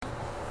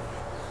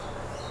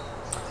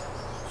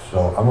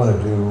So I'm going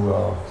to do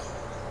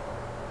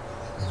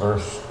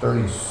verse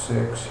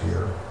 36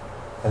 here.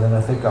 And then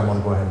I think I'm going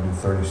to go ahead and do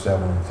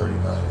 37 and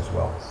 39 as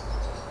well.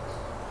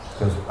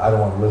 Because I don't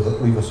want to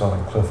leave us on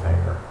a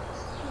cliffhanger.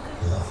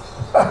 You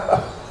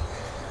know?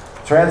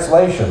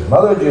 Translation.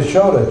 Mother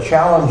Yashoda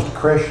challenged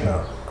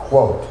Krishna,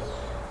 quote,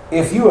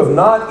 "If you have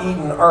not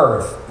eaten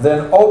earth,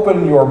 then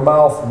open your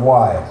mouth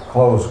wide,"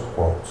 close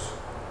quotes.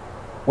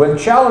 When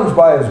challenged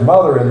by his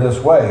mother in this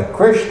way,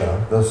 Krishna,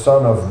 the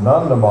son of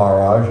Nanda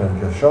Maharaj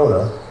and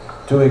Yashoda,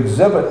 to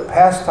exhibit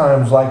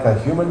pastimes like a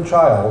human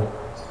child,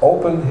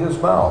 opened his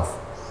mouth.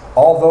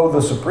 Although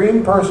the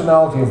Supreme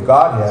Personality of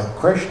Godhead,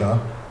 Krishna,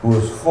 who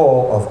is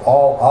full of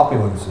all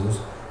opulences,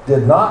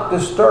 did not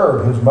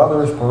disturb his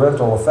mother's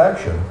parental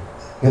affection,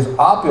 his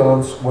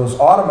opulence was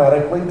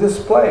automatically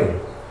displayed.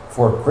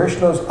 For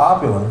Krishna's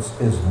opulence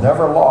is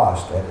never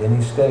lost at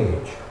any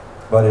stage,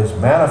 but is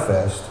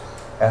manifest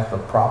at the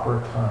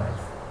proper time.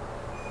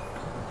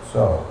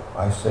 So,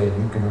 I say,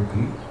 you can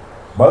repeat.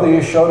 Mother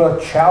Yashoda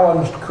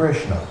challenged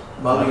Krishna.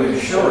 Mother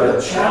Yashoda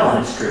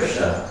challenged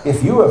Krishna.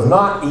 If you have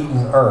not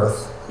eaten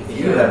earth, if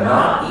you have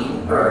not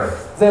eaten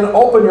earth, then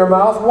open your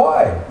mouth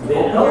wide.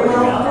 Then open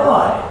your mouth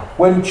wide.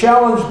 When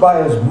challenged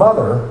by his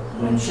mother,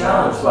 when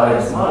challenged by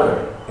his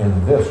mother,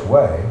 in this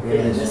way,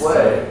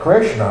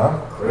 Krishna,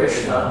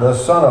 the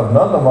son of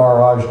Nanda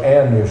Maharaj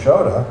and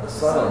Yashoda, the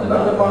son of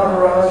Nanda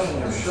Maharaj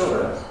and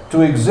Yashoda,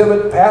 to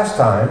exhibit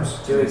pastimes,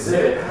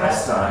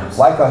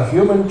 like a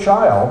human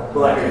child,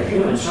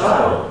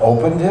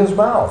 opened his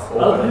mouth.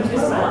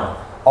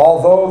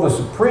 Although the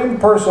Supreme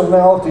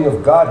Personality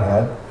of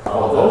Godhead,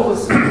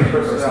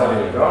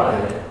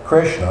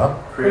 Krishna,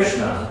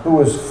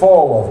 who is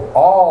full of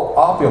all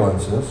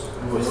opulences,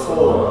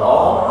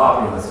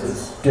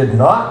 did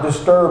not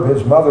disturb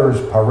his mother's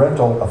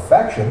parental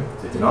affection,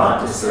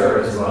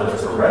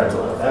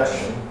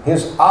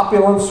 his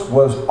opulence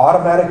was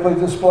automatically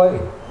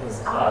displayed.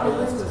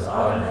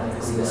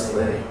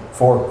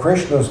 For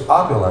Krishna's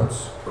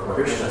opulence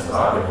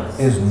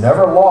is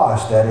never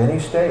lost at any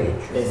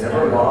stage,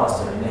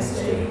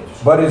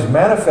 but is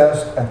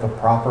manifest at the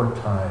proper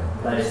time.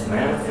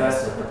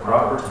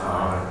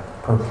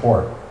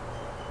 Purport.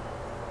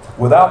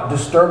 Without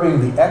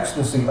disturbing the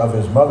ecstasy of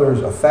his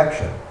mother's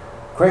affection,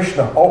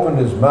 Krishna opened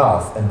his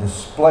mouth and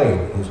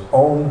displayed his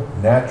own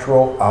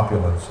natural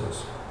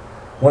opulences.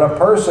 When a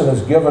person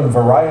is given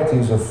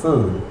varieties of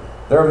food,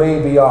 there may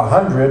be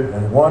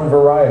 101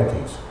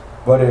 varieties,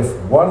 but if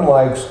one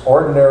likes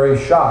ordinary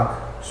shak,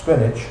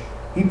 spinach,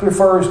 he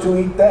prefers to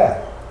eat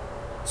that.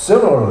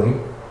 Similarly,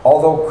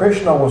 although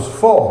Krishna was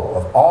full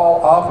of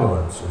all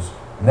opulences,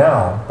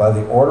 now, by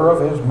the order of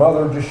his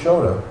mother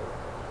Yashoda,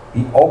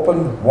 he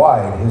opened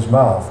wide his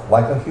mouth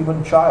like a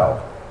human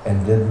child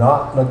and did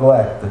not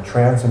neglect the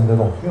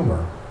transcendental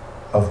humor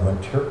of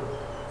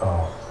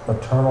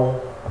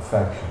maternal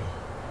affection.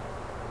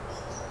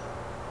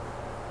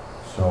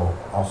 So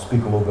I'll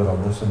speak a little bit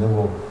on this, and then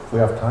if we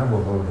have time,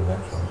 we'll go to the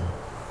next one.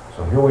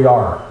 So here we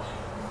are.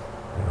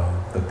 You know,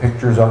 the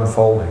picture's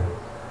unfolding.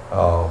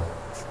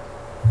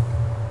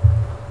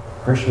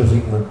 Krishna's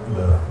eating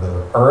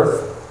the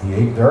earth. He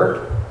ate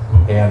dirt,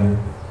 and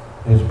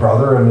his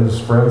brother and his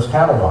friends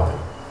tattled on him.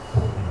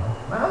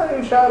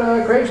 Mother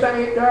Yashoda, Krishna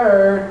ate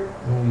dirt.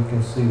 And you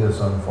can see this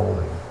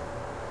unfolding.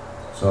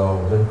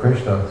 So then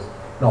Krishna,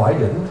 no, I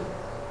didn't.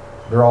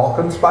 They're all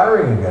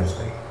conspiring against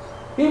me.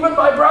 Even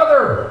my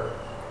brother.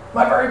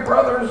 My very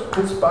brother's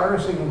conspiring.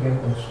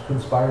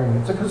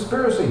 It's a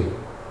conspiracy,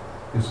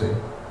 you see.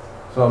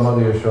 So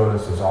Mother Yashoda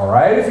says, all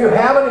right, if you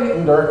haven't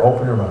eaten dirt,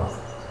 open your mouth.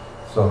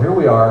 So here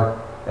we are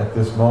at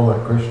this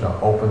moment. Krishna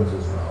opens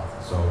his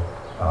mouth. So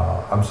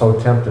I'm so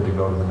tempted to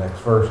go to the next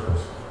verse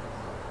because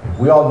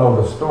we all know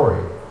the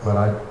story,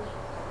 but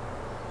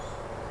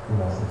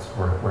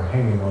we're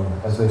hanging on,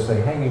 as they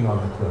say, hanging on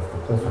the cliff, the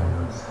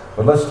cliffhanger.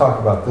 But let's talk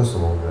about this a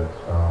little bit.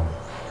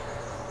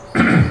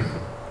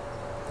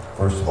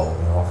 First of all,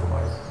 we offer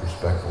my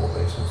respectful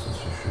obeisances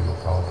to Srila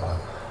Prabhupada.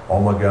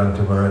 Om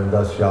Agyanti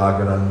Marindasya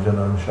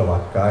Gananjanan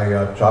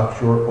Shalakaya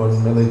Chakshur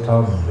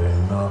Unmilitam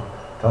Jena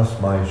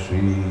Tasmai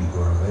Shri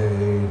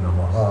Gurave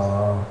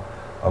Namaha.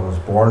 I was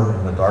born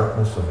in the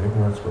darkness of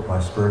ignorance, but my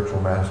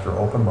spiritual master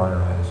opened my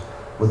eyes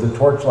with the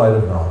torchlight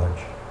of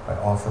knowledge. I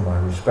offer my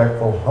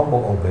respectful,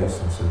 humble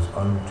obeisances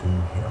unto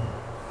him.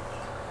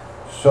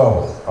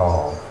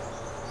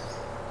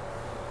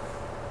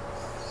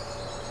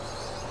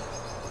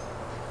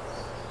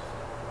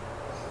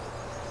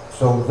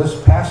 So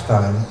this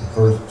pastime,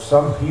 for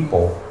some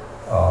people,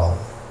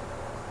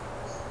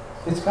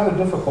 it's kind of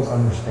difficult to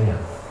understand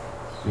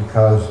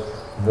because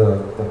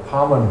the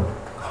common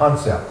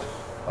concept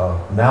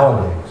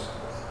nowadays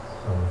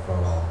of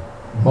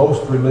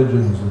most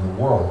religions in the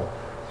world,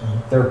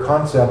 their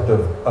concept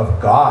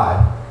of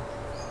God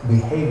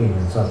behaving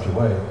in such a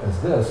way as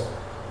this,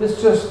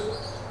 it's just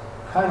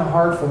kind of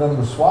hard for them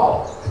to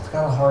swallow. It's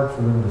kind of hard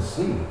for them to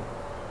see.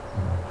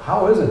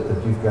 How is it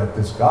that you've got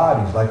this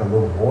God? He's like a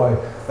little boy.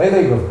 They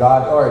think of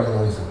God, all right,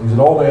 he's an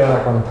old man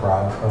up on a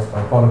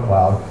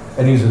cloud,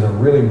 and he's in a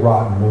really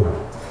rotten mood.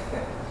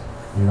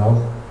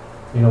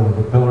 with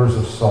the pillars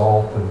of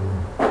salt and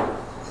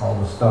all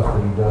the stuff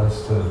that he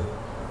does to,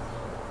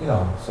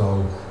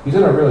 so he's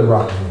in a really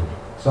rotten mood.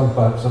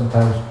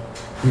 Sometimes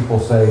people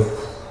say,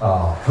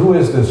 who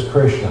is this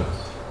Krishna?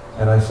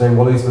 And I say,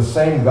 well, he's the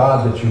same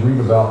God that you read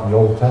about in the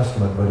Old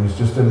Testament, but he's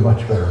just in a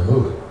much better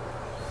mood.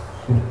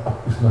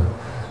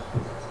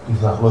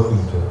 He's not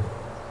looking to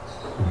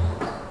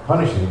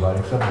punish anybody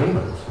except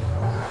demons.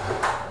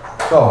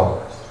 So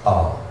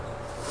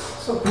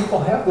people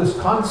have this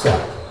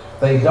concept.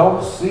 They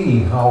don't see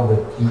how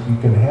that you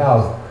can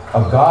have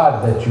a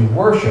God that you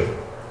worship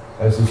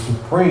as the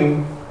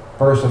supreme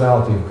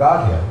personality of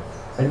Godhead,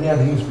 and yet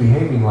he's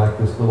behaving like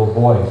this little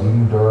boy. He's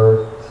eating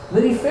dirt. And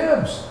then he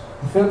fibs.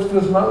 He fibs to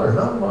his mother.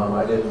 No, Mom,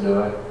 I didn't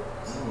do it.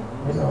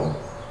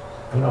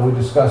 We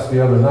discussed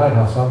the other night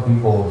how some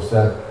people have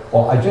said,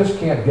 well, I just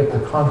can't get the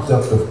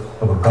concept of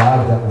a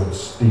God that would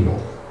steal.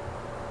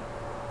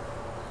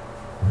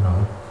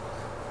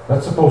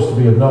 That's supposed to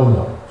be a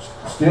no-no.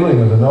 Stealing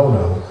is a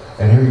no-no.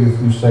 And here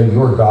you say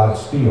your God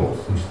steals.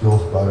 He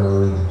steals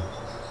butter and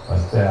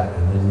like that.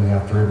 And then we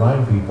have to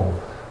remind people,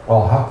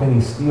 well, how can he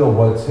steal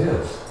what's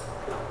his?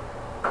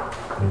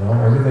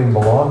 Everything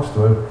belongs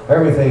to him.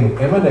 Everything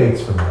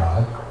emanates from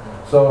God.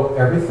 So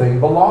everything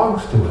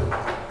belongs to him.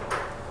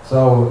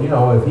 So,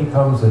 if he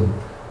comes and,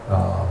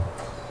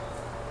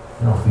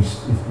 if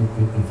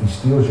he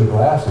steals your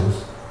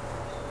glasses,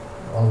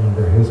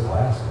 they're his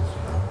glasses,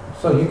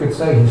 So you could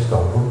say he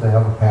stole them to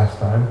have a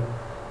pastime,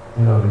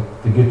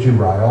 to get you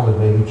riled and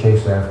maybe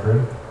chase after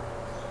him.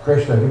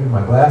 Krishna, give me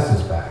my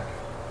glasses back.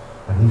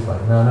 And he's like,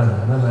 no.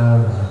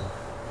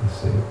 You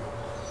see.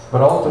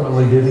 But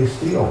ultimately, did he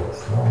steal?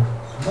 No.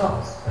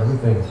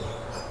 Everything,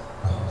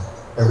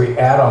 every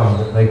atom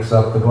that makes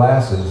up the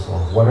glasses, or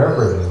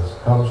whatever it is,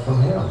 comes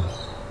from him.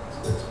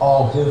 It's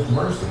all his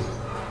mercy.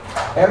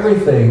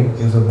 Everything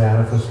is a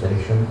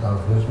manifestation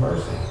of his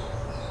mercy.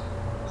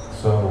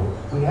 So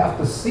we have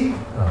to see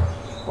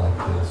like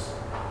this.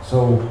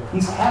 So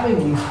he's having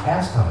these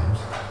pastimes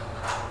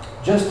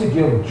just to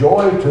give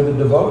joy to the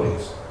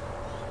devotees.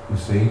 You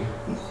see,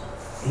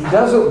 he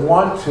doesn't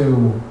want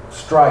to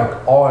strike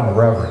awe and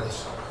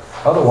reverence.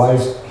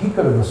 Otherwise, he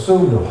could have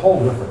assumed a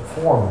whole different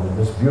form than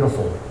this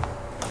beautiful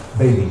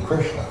baby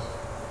Krishna.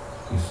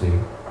 You see,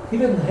 he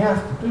didn't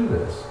have to do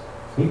this.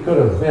 He could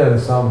have been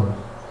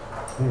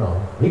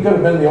he could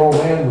have been the old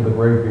man with the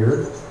gray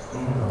beard,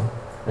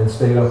 and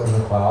stayed up in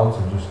the clouds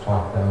and just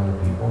talked down to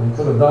people. He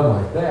could have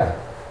done like that.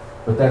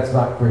 But that's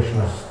not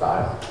Krishna's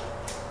style.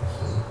 You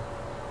see,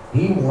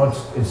 he wants,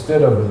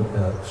 instead of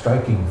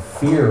striking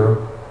fear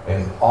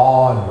and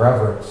awe and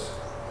reverence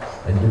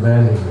and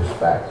demanding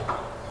respect,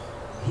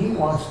 he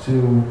wants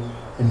to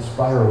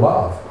inspire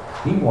love.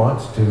 He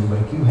wants to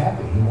make you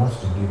happy. He wants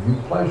to give you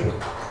pleasure.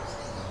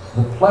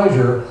 The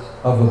pleasure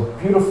of a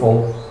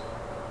beautiful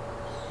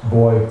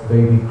boy,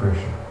 baby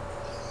Krishna.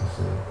 You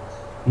see,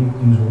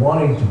 he's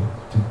wanting to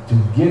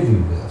give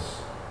you this.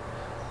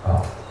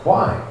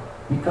 Why?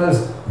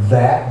 Because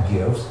that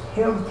gives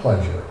him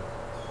pleasure.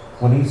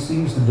 When he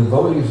sees the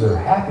devotees are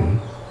happy,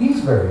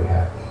 he's very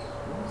happy.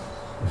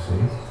 You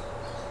see?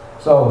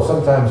 So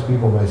sometimes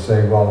people may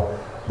say, well,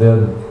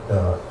 then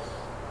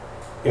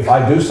if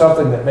I do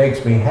something that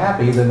makes me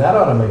happy, then that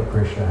ought to make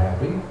Krishna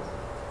happy.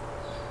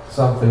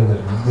 Something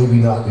that maybe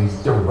not be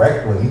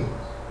directly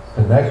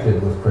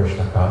connected with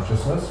Krishna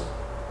consciousness.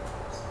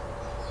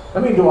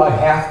 Do I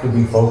have to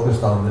be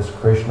focused on this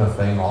Krishna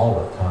thing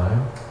all the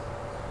time?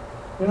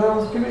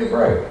 Give me a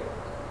break.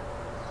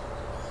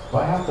 Do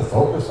I have to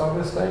focus on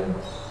this thing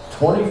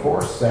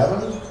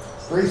 24/7,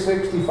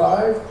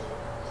 365?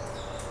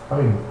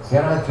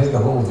 Can I take a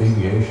little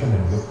deviation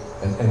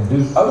and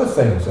do other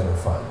things that are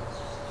fun?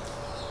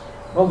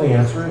 Well, the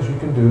answer is you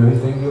can do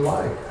anything you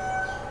like.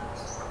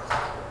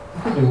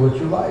 You can do what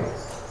you like.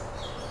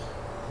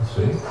 You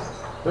see?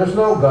 There's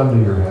no gun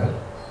to your head.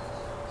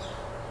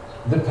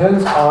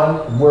 Depends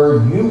on where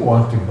you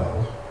want to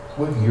go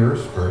with your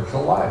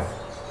spiritual life.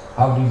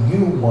 How do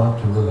you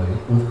want to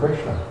relate with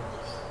Krishna?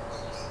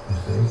 You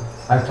see?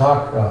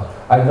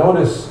 I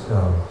notice,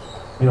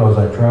 as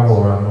I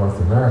travel around North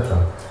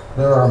America,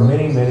 there are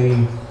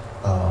many,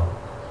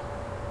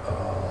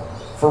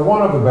 for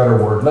want of a better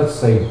word, let's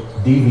say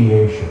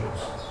deviations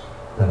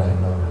that I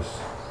notice.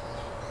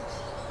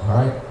 All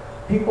right?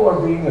 People are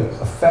being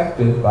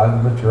affected by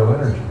the material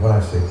energy. When I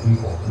say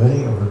people,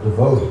 many of the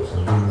devotees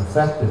are being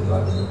affected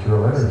by the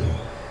material energy.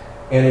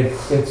 And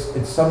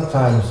it's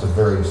sometimes a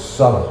very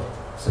subtle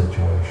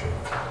situation.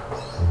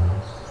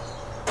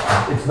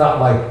 It's not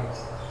like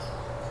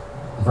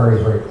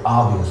very, very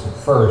obvious at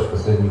first,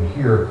 but then you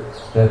hear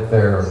that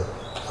they're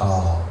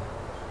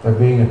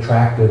being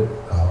attracted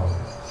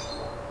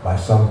by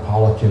some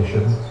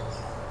politician.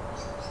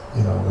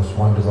 This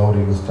one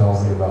devotee was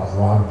telling me about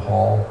Ron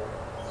Paul.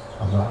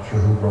 I'm not sure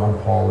who Ron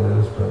Paul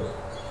is, but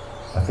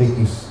I think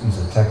he's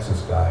a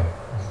Texas guy.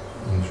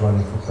 He's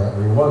running for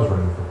president. He was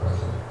running for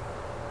president.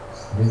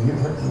 You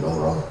know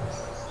Ron?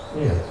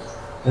 Yeah.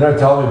 And they're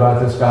telling me about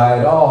this guy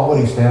and what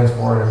he stands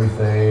for and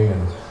everything.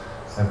 And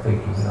I'm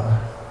thinking, I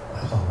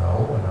don't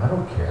know, and I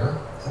don't care.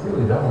 I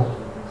really don't.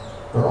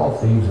 They're all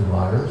thieves and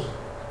liars.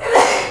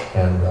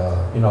 And,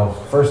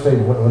 first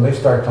when they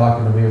start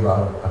talking to me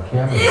about a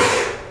candidate,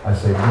 I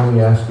say, let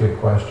me ask you a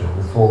question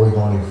before we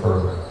go any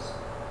further.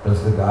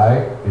 Is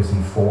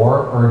he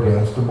for or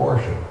against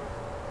abortion?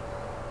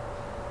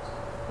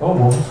 Oh,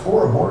 well, he's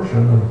for abortion.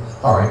 And,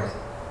 all right.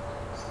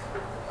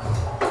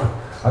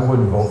 I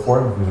wouldn't vote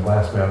for him if he was the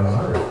last man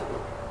on earth.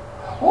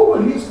 Oh,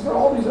 but he's for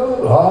all these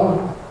other...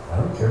 Oh, I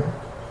don't care.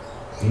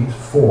 He's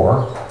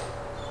for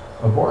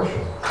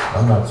abortion.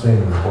 I'm not saying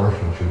that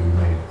abortion should be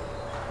made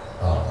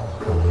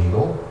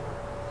illegal.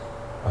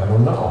 I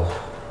don't know.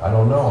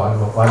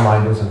 My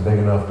mind isn't big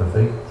enough to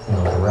think, to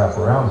wrap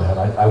around that.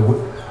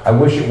 I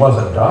wish it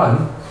wasn't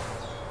done.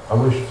 I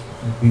wish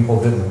people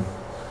didn't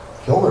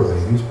kill their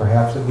babies.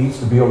 Perhaps it needs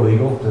to be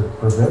illegal to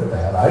prevent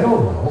that. I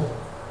don't know.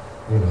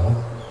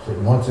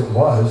 Once it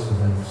was,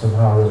 and then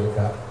somehow it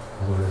got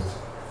where it's...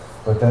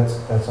 But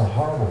that's a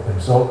horrible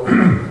thing. So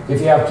if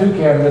you have two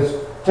candidates,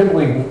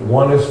 typically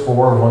one is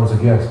for, one's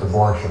against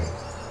abortion.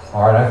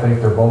 All right, I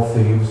think they're both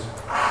thieves.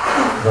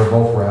 They're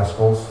both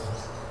rascals.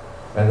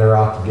 And they're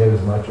out to get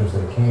as much as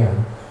they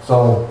can.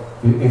 So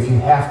if you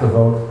have to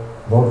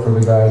vote for the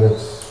guy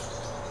that's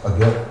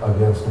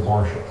against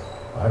abortion.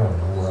 I don't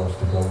know where else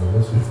to go with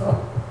this.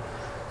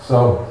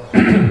 So,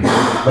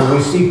 but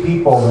we see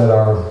people that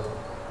are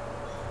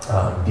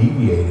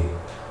deviating.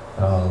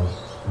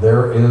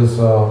 There is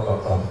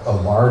a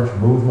large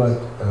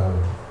movement,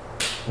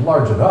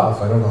 large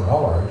enough, I don't know how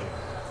large,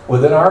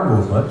 within our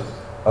movement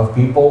of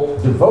people,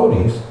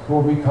 devotees, who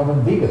are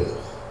becoming vegan.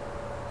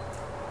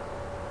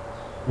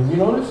 Have you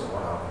noticed?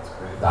 Wow, that's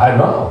great. I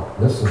know.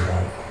 This is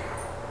like,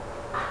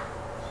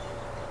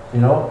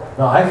 now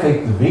I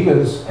think the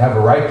vegans have a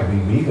right to be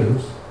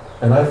vegans,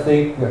 and I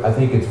think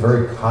it's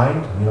very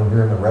kind.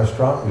 Here in the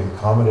restaurant, we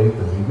accommodate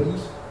the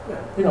vegans.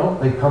 Yeah.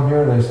 They come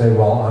here and they say,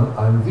 well,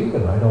 I'm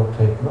vegan, I don't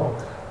take milk.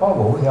 Oh,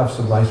 well, we have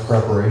some nice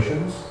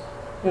preparations.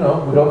 We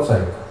don't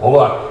say, well,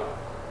 look,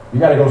 you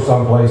got to go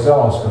someplace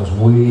else because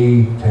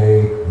we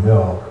take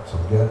milk. So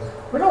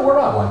we're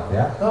not like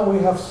that. No, we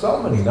have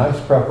so many nice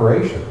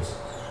preparations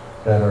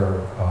that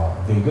are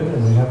vegan,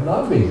 and we have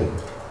non-vegan.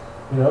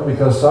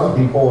 Because some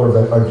people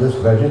are just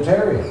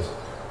vegetarians.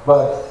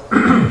 But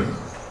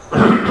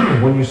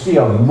when you see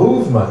a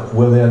movement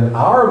within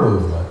our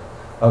movement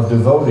of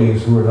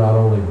devotees who are not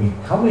only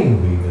becoming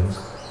vegans,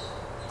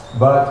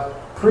 but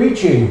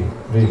preaching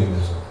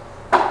veganism,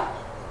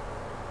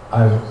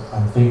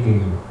 I'm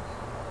thinking,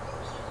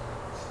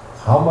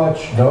 how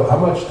much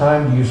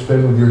time do you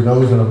spend with your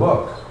nose in a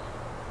book?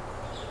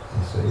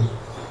 You see,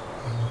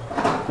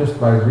 just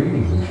by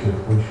reading, we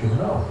should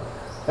know.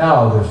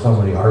 Now there's so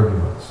many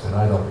arguments, and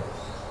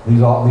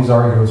these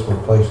arguments were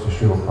placed to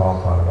Srila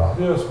Prabhupada about,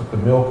 yes, but the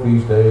milk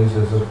these days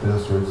isn't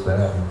this or it's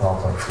that, and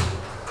Prabhupada said,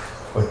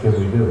 what can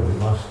we do?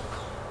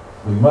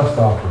 We must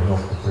offer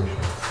milk to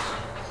Krishna.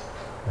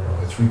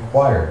 It's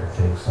required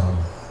to take some,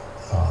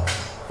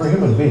 for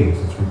human beings,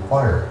 it's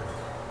required.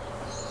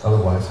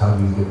 Otherwise, how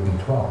do you get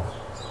B12?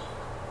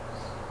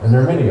 And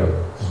there are many of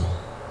them.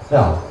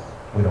 Now,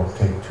 we don't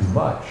take too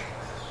much.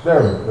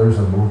 There's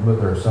a movement,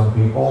 there are some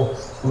people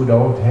who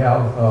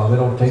they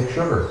don't take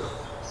sugar.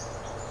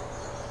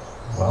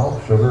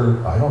 Well,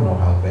 sugar, I don't know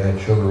how bad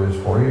sugar is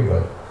for you,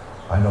 but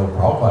I know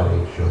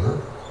Prabhupada ate sugar.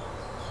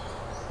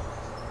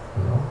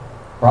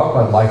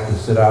 Prabhupada liked to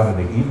sit out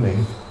in the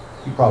evening,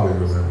 you probably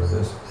remember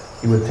this,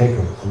 he would take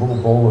a little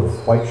bowl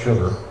of white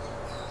sugar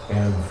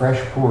and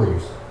fresh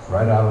puris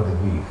right out of the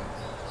ghee.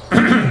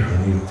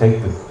 And he'd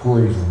take the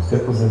puris and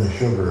dip them in the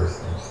sugar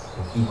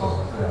and eat them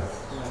like that.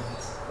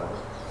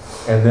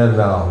 And then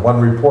one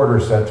reporter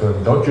said to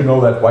him, don't you know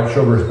that white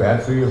sugar is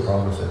bad for you? And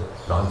Prabhupada said,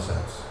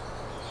 nonsense.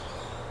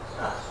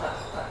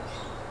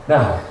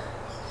 Now,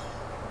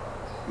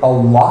 a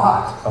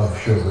lot of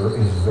sugar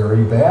is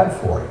very bad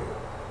for you.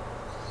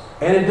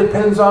 And it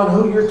depends on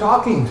who you're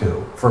talking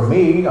to. For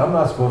me, I'm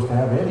not supposed to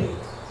have any.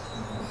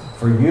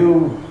 For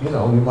you,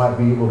 you might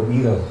be able to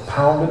eat a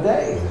pound a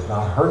day and it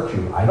not hurt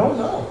you. I don't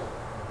know.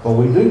 But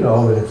we do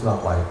know that it's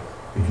not like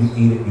if you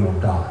eat it, you'll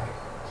die.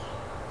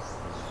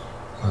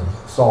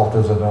 Salt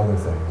is another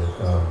thing that,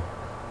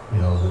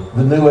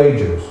 the New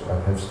Agers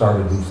have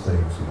started these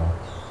things,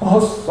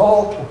 Oh,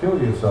 salt will kill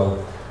you. So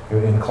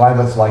in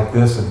climates like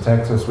this in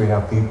Texas, we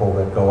have people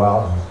that go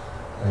out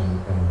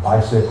and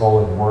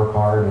bicycle and work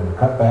hard and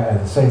cut back. At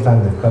the same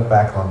time, they've cut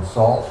back on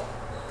salt.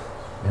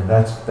 And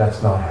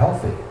that's not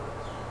healthy.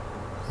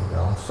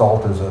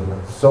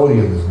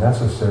 Sodium is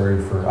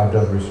necessary for, I've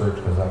done research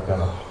because I've got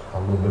a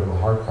little bit of a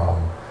heart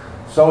problem.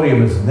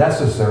 Sodium is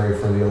necessary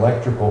for the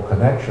electrical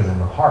connection in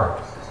the heart.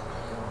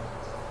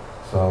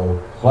 So,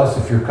 plus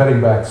if you're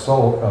cutting back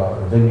salt,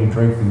 then you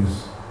drink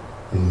these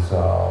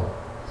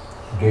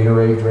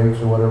Gatorade drinks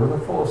or whatever, they're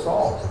full of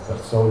salt. They've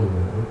got sodium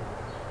in it.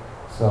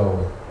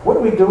 So, what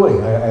are we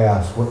doing? I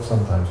ask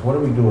sometimes, what are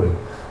we doing?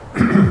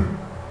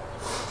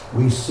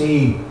 We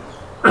see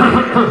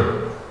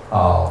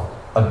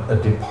a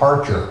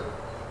departure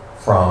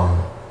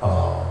from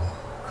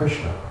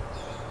Krishna.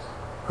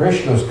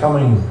 Krishna is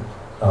coming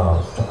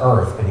to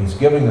earth and he's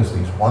giving us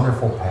these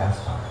wonderful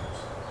pastimes.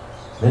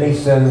 Then he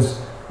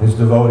sends his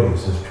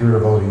devotees, his pure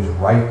devotees,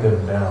 write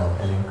them down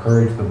and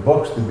encourage the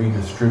books to be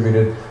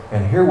distributed.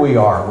 And here we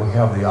are. We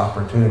have the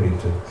opportunity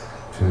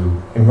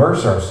to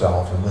immerse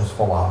ourselves in this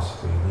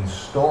philosophy, these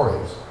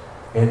stories.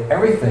 And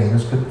everything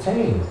is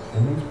contained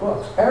in these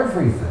books.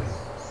 Everything.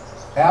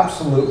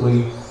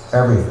 Absolutely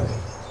everything.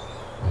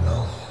 You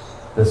know,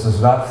 this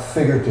is not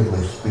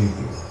figuratively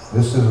speaking.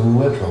 This is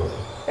literally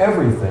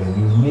everything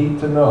you need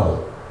to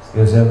know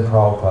is in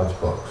Prabhupada's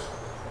books.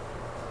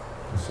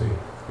 You see,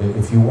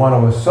 if you want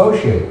to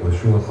associate with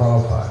Srila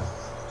Prabhupada,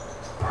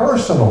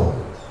 personally,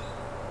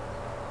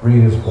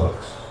 read his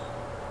books.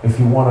 If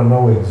you want to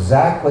know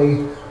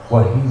exactly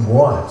what he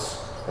wants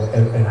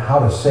and how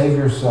to save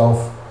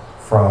yourself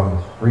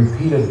from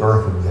repeated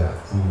birth and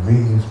death, you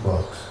read these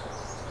books.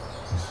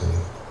 You see.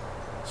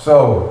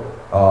 So,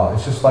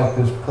 it's just like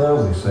this prayer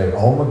we say,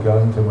 Om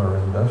Agan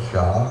Timarinda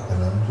Shah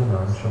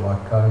Ananjanan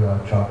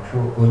Shalakaya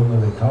Chakshu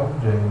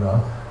Unmilitam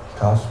Jaina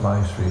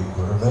Tasmai Sri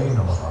Gurave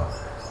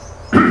Namaha.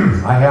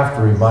 I have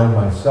to remind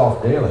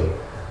myself daily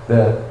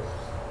that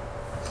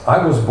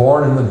I was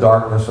born in the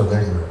darkness of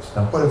ignorance.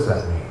 Now, what does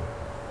that mean?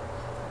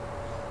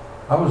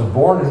 I was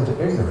born into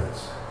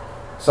ignorance.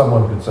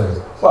 Someone could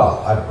say, well,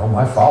 I don't know,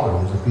 my father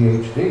was a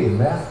PhD in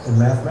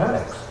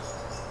mathematics.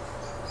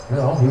 You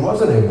know, he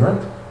wasn't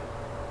ignorant.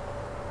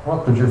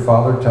 Well, could your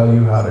father tell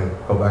you how to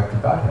go back to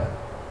Godhead?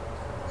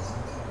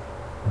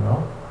 You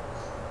know?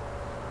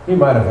 He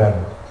might have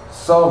had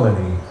so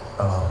many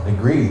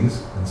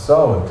degrees and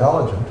so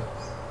intelligent,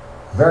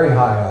 very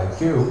high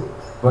IQ,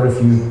 but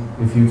if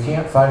you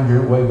can't find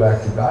your way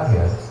back to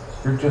Godhead,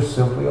 you're just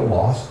simply a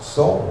lost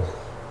soul.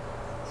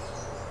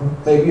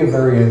 Maybe a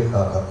very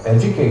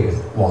educated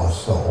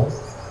lost soul,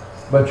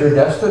 but your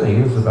destiny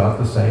is about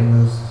the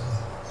same as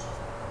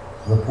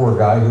the poor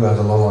guy who has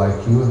a low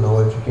IQ and no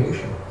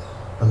education.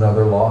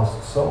 Another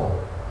lost soul,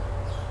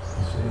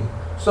 you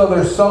see. So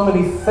there's so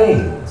many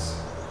things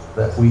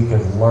that we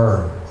can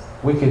learn.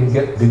 We can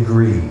get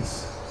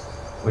degrees.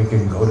 We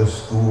can go to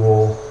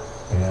school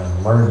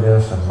and learn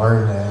this and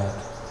learn that,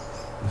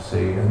 you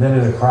see. And then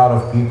in a crowd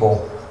of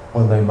people,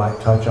 when they might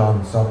touch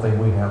on something,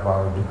 we have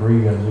our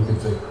degree and we can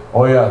say,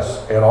 oh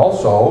yes, and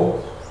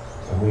also,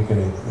 and we can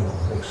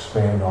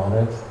expand on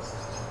it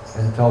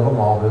and tell them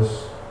all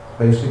this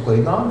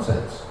basically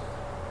nonsense.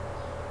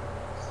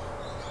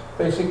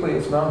 Basically,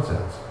 it's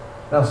nonsense.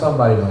 Now,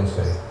 somebody may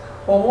say,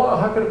 well,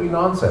 how could it be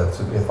nonsense?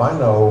 If I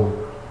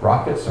know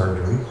rocket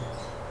surgery,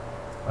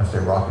 I say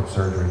rocket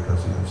surgery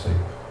because you say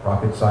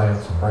rocket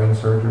science and brain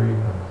surgery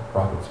and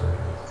rocket surgery.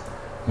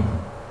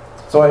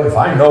 Mm-hmm. So if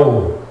I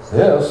know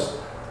this,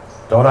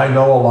 don't I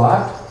know a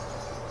lot?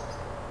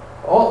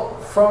 Well,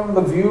 from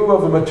the view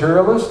of a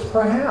materialist,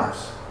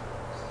 perhaps.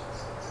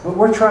 But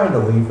we're trying to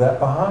leave that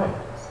behind,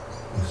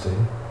 you see.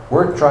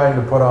 We're trying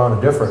to put on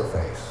a different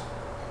face.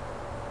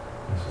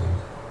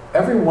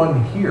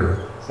 Everyone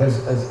here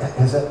has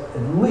at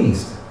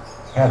least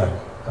had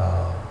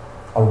a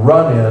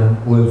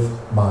run-in with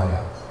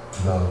Maya,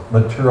 the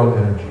material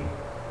energy.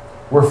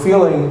 We're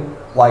feeling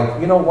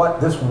like, you know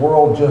what, this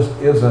world just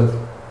isn't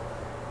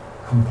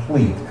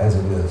complete as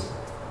it is.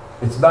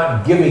 It's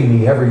not giving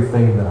me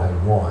everything that I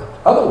want.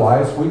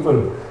 Otherwise, we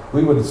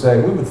would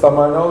thumb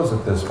our nose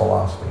at this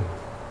philosophy.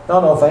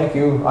 No, thank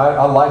you.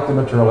 I like the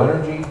material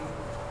energy.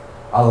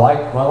 I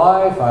like my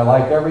life, I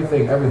like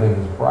everything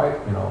is bright,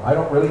 I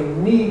don't really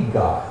need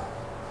God,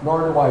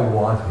 nor do I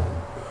want Him.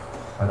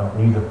 I don't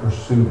need to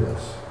pursue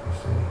this, you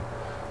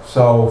see.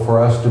 So for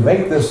us to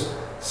make this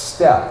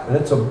step, and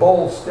it's a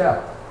bold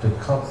step, to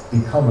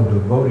become a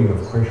devotee of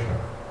Krishna,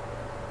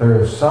 there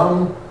is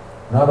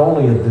not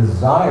only a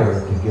desire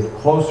to get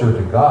closer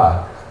to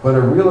God, but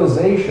a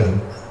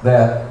realization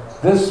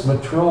that this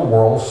material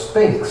world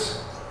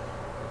stinks.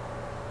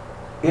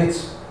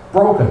 It's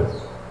broken.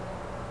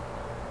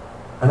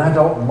 And I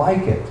don't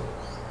like it.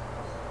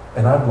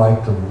 And I'd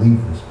like to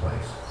leave this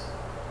place.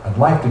 I'd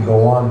like to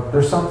go on.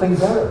 There's something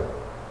better.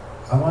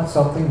 I want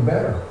something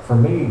better for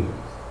me,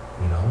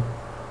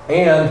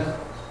 And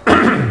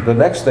the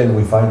next thing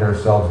we find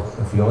ourselves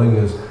feeling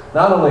is,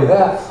 not only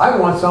that, I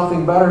want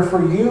something better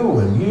for you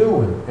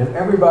and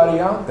everybody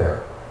out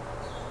there.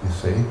 You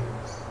see?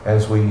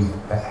 As we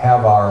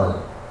have our,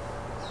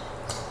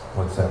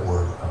 what's that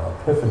word?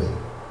 Epiphany.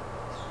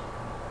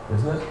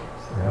 Isn't it?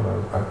 We have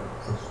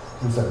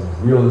what's that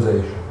mean?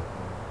 Realization.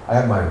 I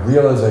have my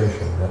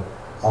realization that,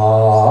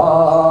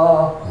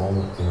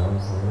 moment,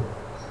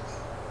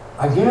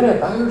 I get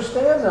it, I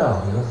understand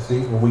now.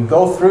 See, when we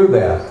go through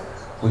that,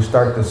 we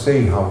start to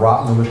see how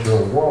rotten the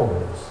material world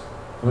is.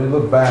 When we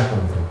look back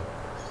and think,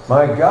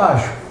 my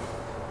gosh,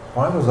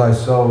 why was I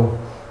so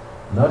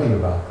nutty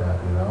about that,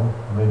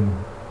 I mean,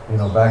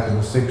 back in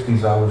the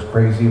 60s, I was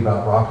crazy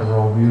about rock and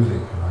roll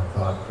music, and I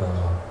thought,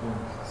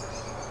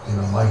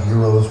 my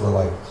heroes were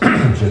like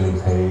Jimmy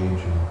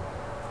Page and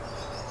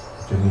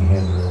Jimi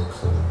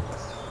Hendrix and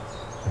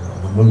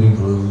the Moody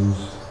Blues.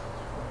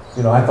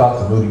 I thought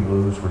the Moody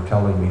Blues were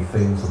telling me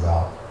things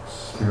about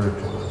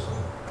spiritualism.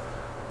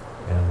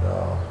 And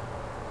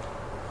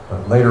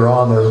but later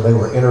on, they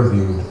were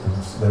interviewed.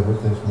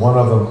 And one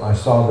of them, I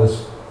saw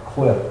this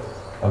clip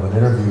of an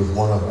interview with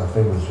one of, I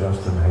think it was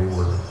Justin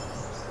Hayward.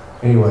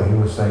 Anyway, he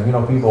was saying,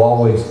 people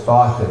always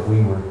thought that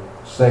we were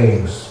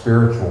saying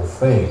spiritual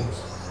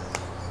things,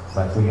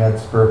 like we had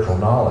spiritual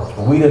knowledge,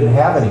 but we didn't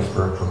have any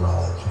spiritual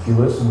knowledge. If you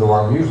listen to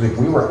our music,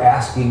 we were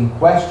asking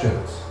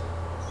questions.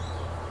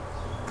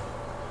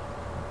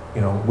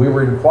 We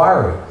were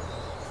inquiring.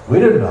 We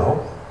didn't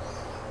know.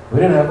 We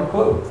didn't have a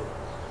clue,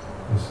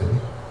 you see.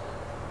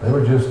 They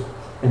were just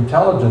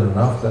intelligent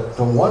enough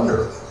to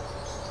wonder,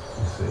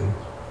 you see.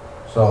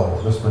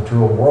 So this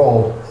material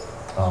world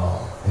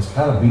is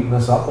kind of beating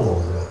us up a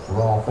little bit.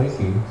 We're all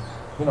thinking,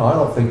 I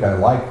don't think I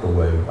like the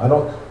way,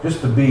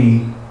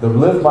 to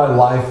live my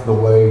life the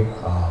way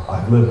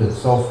I've lived it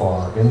so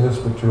far in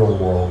this material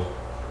world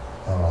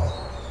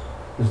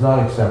is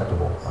not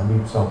acceptable. I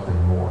need something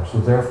more. So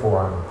therefore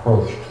I'm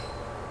approached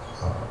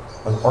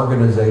an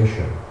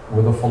organization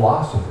with a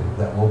philosophy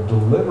that will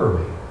deliver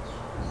me,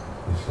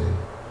 you see.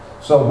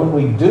 So when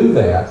we do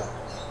that,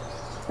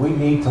 we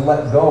need to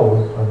let go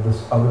of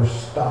this other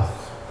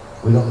stuff.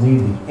 We don't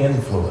need the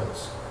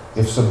influence.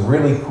 If some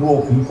really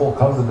cool people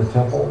come to the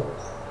temple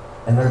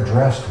and they're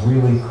dressed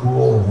really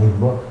cool and they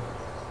look,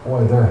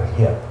 boy, they're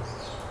hip.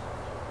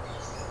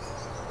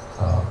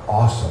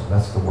 Awesome,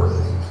 that's the word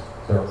they use.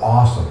 They're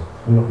awesome.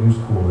 We don't use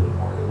cool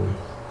anymore, do we?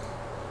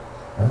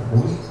 Huh?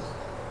 Do we?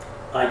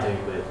 I do,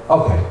 but...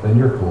 Okay, then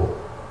you're cool.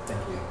 Thank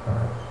you. All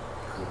right.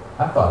 Cool.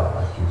 I thought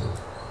I liked you.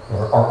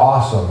 Or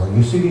awesome. Or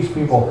you see these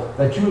people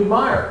that you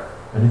admire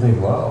and you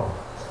think, wow,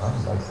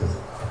 I'd like to...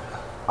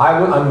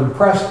 I'm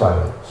impressed by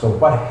them. So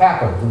what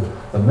happens?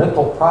 The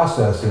mental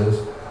process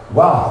is,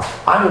 wow,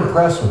 I'm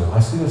impressed with them. I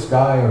see this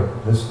guy or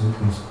this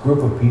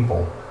group of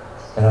people,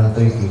 and I'm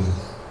thinking,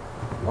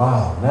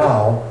 wow,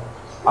 now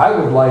I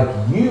would like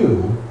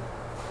you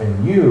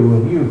and you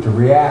and you to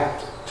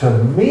react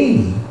to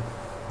me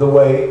the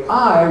way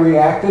I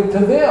reacted to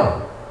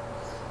them.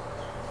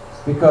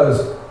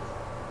 Because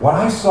when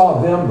I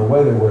saw them, the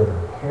way they wear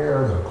their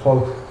hair, their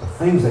clothes, the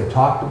things they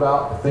talked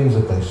about, the things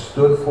that they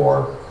stood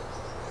for,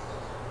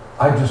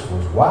 I just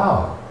was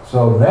wow.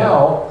 So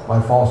now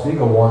my false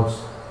ego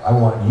I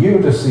want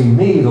you to see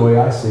me the way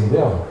I see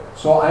them.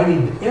 So I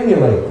need to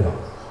emulate them.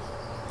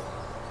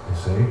 You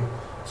see?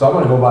 So I'm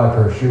going to go buy a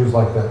pair of shoes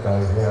like that guy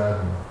had,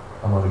 and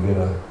I'm going to get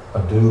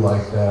a do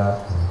like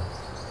that. And,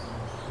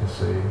 you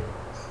see?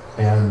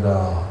 And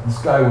this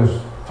guy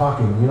was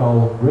talking,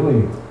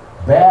 really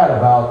bad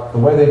about the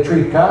way they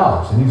treat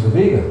cows, and he's a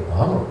vegan.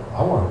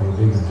 I want to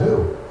be a vegan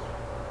too.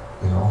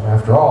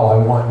 After all, I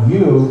want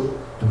you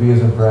to be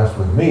as impressed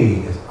with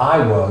me as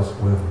I was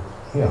with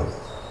him.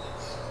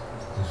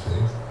 You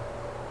see?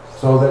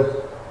 So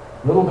that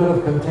little bit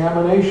of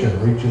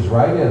contamination reaches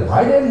right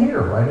in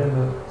here, right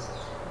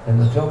in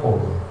the temple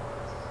room.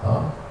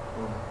 Huh?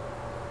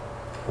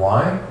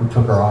 Why? We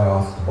took our eye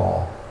off the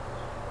ball.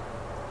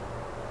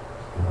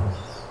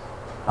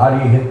 How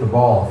do you hit the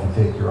ball if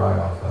you take your eye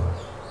off of it?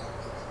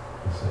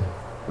 You see?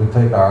 We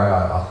take our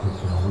eye off,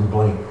 we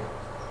blink,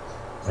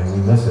 and we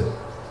miss it.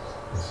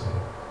 You see?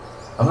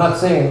 I'm not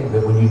saying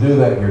that when you do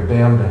that, you're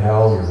damned to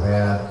hell, you're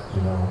bad,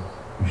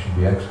 you should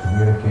be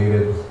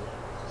excommunicated,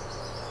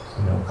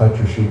 cut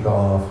your sheik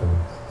off and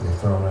you're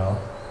thrown out.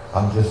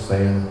 I'm just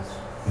saying,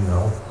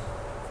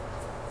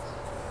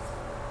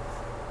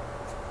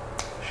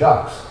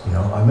 shucks,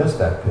 I missed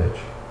that pitch.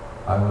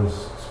 I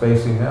was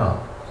spacing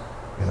out.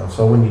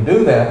 So when you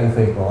do that, you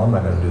think, well, I'm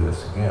not going to do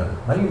this again.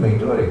 Now you may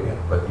do it again,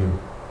 but you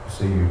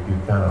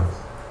kind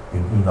of,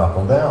 you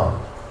knuckle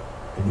down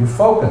and you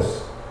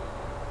focus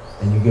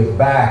and you get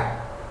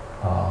back.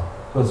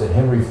 Was it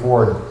Henry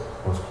Ford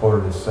was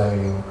quoted as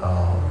saying,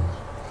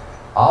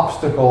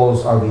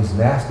 obstacles are these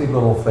nasty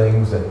little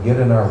things that get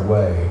in our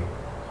way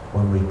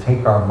when we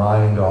take our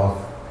mind off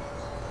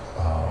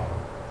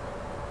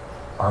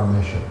our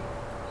mission.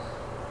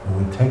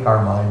 When we take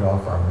our mind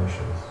off our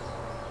mission.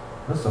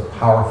 This is a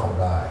powerful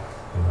guy,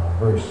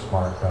 very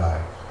smart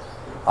guy.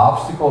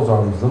 Obstacles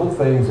are these little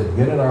things that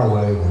get in our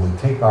way when we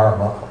take our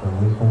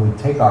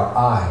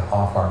eye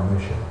off our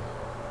mission.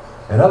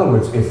 In other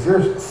words, if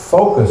you're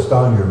focused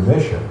on your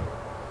mission,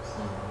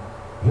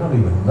 you don't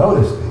even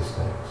notice these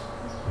things,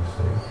 you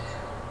see.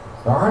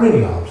 There aren't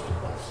any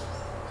obstacles.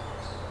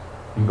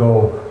 You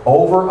go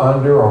over,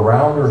 under,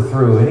 around, or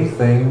through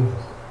anything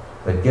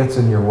that gets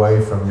in your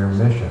way from your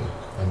mission.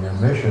 And your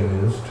mission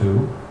is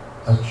to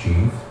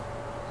achieve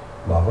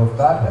love of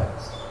Godhead.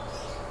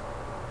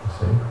 You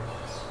see?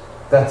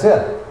 That's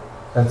it.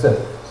 That's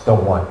it.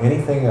 Don't want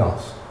anything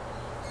else.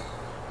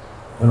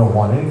 We don't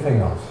want anything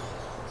else.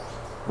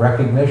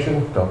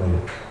 Recognition, don't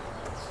need it.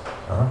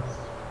 Huh?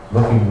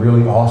 Looking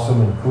really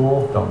awesome and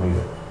cool, don't need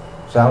it.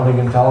 Sounding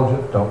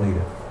intelligent, don't need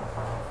it.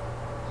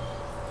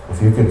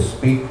 If you can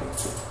speak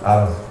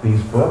out of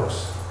these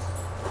books,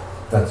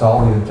 that's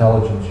all the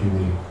intelligence you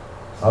need.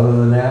 Other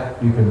than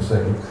that, you can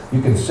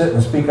sit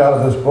and speak out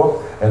of this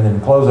book and then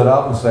close it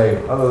up and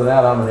say, other than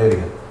that, I'm an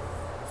idiot.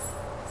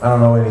 I don't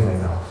know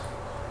anything else.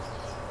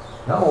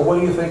 Now, well, what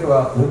do you think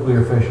about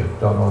nuclear fission?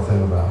 Don't know a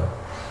thing about it.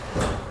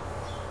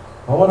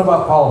 Well, what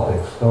about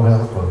politics? Don't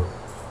have a clue.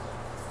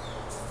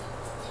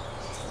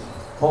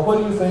 Well, what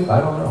do you think?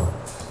 I don't know.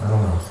 I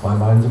don't know. My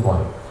mind's a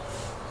blank.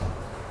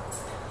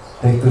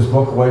 Take this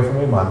book away from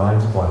me, my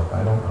mind's a blank.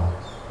 I don't know.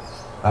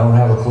 I don't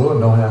have a clue, I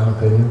don't have an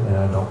opinion, and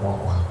I don't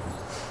want one.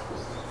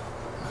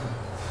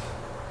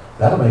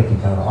 That'll make you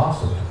kind of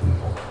awesome to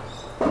people,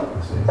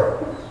 you see.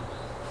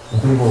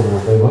 And people,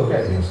 they look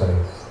at you and say,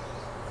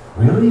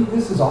 really?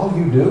 This is all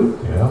you do?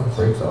 Yeah, I'm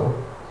afraid so.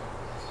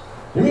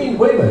 You mean,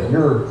 wait a minute,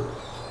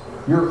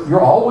 you're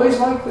always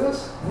like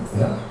this?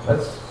 Yeah,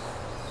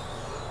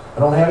 I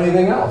don't have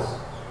anything else.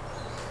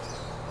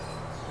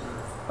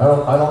 I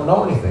don't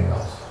know anything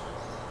else.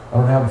 I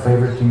don't have a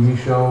favorite TV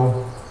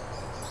show.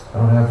 I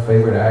don't have a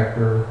favorite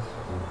actor.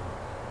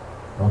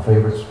 No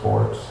favorite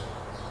sports.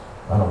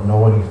 I don't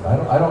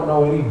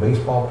know any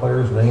baseball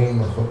player's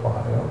name or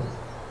football.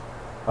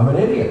 I'm an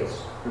idiot.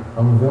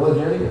 I'm a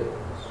village idiot.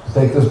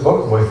 Take this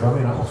book away from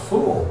me and I'm a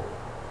fool.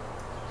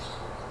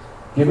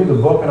 Give me the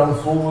book and I'm a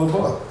fool with the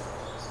book.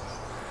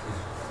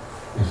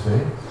 You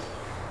see?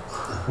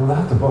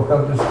 Without the book,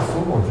 I'm just a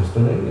fool, just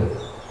an idiot.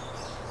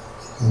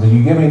 But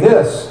you give me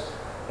this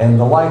and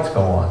the lights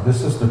go on.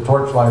 This is the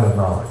torchlight of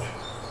knowledge.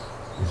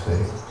 You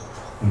see?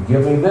 You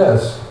give me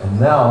this and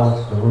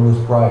now the room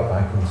is bright and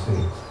I can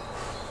see.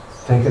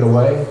 Take it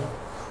away,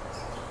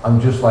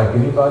 I'm just like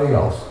anybody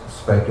else,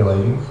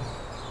 speculating,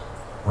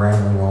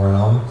 rambling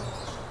around,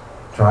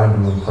 trying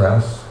to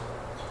impress,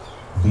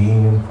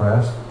 being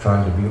impressed,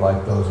 trying to be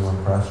like those who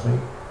impress me.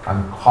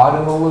 I'm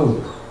caught in a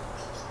loop,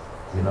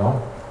 you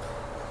know?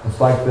 It's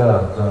like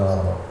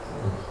the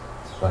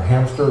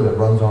hamster that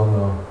runs on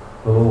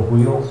the little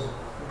wheel,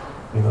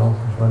 you know,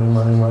 he's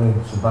running,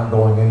 it's not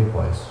going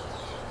anyplace.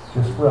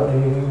 Just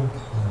running, you know,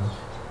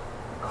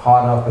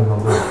 caught up in the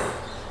loop.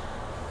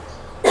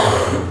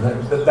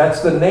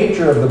 That's the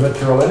nature of the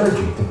material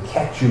energy, to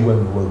catch you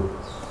in the loop.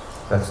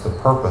 That's the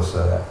purpose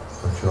of that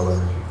material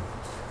energy.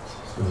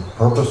 The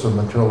purpose of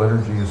material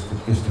energy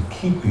is to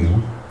keep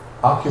you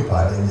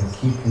occupied and to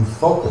keep you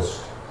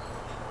focused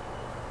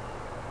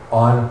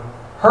on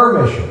her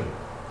mission.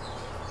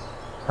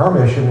 Her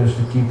mission is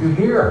to keep you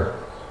here.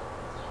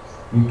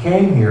 You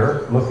came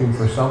here looking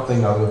for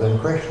something other than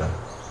Krishna.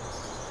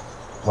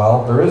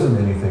 Well, there isn't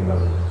anything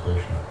other than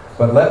Krishna.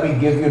 But let me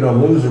give you an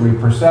illusory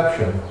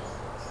perception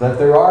that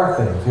there are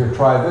things. Here,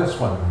 try this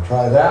one, and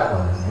try that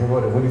one. And here,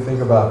 what do you think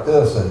about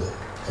this?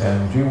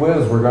 And gee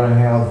whiz, we're going to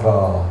have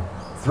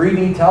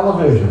 3D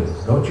television.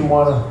 Don't you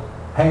want to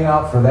hang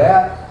out for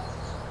that?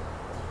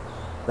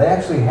 They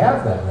actually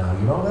have that now.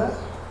 You know that?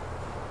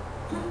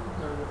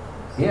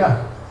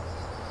 Yeah.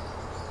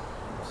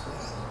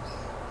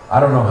 I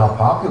don't know how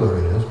popular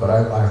it is, but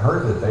I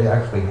heard that they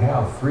actually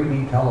have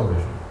 3D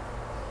television.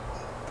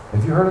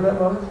 Have you heard of that,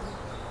 Mother?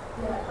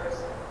 Yeah, I've heard of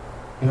it.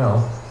 You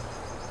know,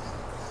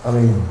 I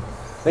mean,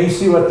 they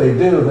see what they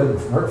do. Then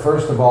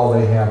first of all,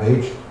 they have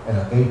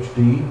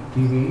HD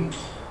TV.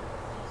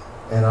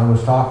 And I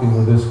was talking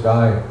with this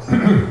guy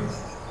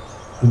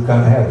who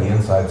kind of had the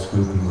inside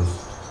scoop.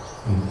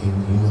 He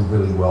knew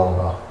really well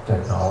about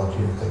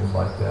technology and things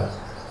like that.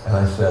 And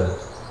I said,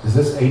 is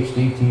this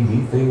HD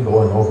TV thing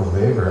going over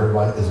big, or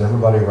is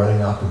everybody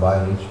running out to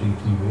buy an HD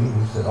TV?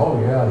 He said, oh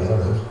yeah,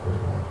 there's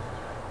one.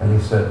 And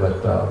he said,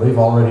 but they've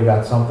already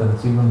got something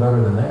that's even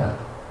better than that.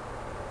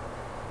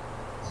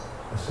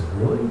 I said,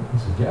 really? He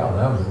said, yeah,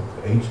 that was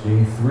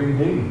HD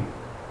 3D.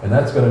 And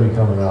that's going to be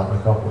coming out in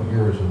a couple of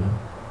years. And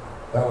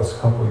that was a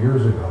couple of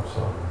years ago.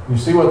 So you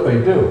see what they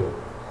do.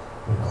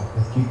 You know,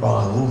 they keep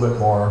on a little bit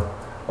more.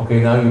 Okay,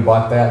 now you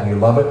bought that and you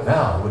love it.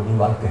 Now, would you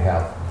like to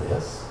have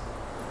this?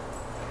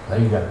 Now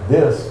you got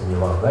this and you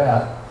love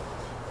that.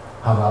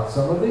 How about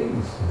some of these?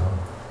 You know,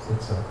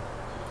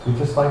 you're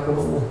just like a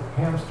little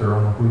hamster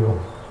on a wheel.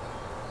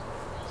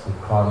 So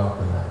you're caught up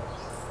in that.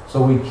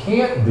 So we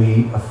can't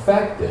be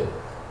affected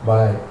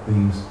by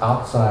these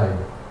outside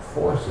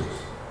forces.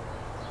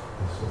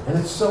 And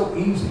it's so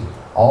easy.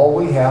 All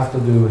we have to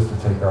do is to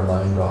take our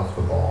mind off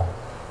the ball.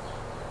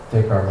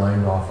 Take our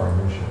mind off our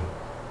mission.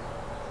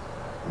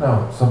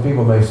 Now, some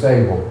people may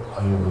say, well,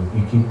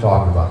 you keep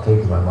talking about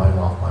taking my mind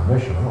off my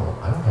mission.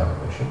 I don't have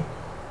a mission.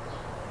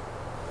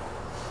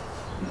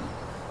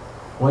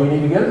 Well, you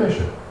need to get a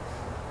mission.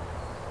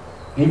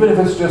 Even if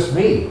it's just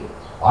me.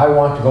 I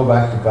want to go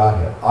back to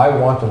Godhead. I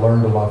want to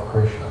learn to love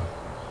Krishna.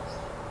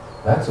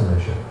 That's a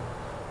mission.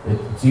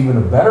 It's even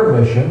a better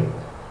mission,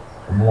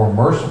 a more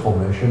merciful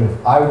mission,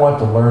 if I want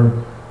to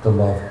learn to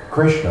love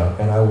Krishna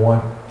and I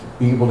want to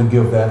be able to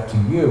give that to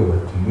you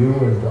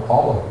and to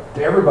all of it,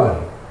 to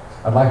everybody.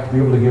 I'd like to be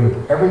able to give it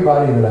to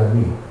everybody that I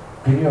meet.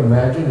 Can you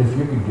imagine if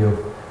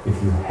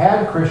you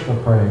had Krishna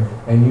praying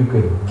and you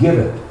could give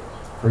it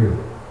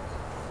freely?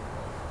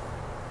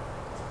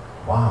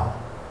 Wow.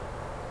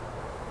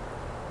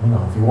 You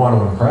know, if you want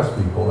to impress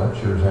people, that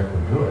sure as heck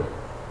would do it.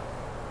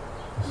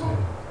 You see?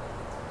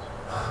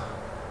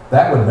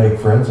 That would make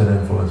friends and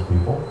influence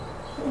people,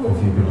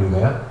 if you could do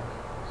that.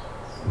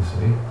 You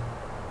see?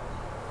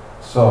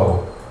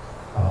 So,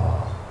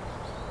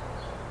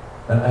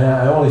 and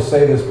I only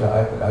say this,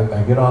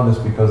 I get on this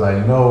because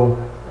I know,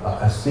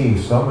 I see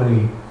so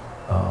many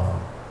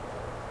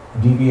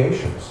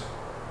deviations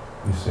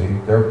You see,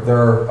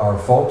 there are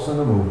folks in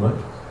the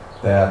movement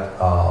that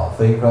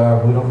think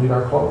we don't need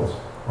our clothes.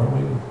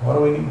 What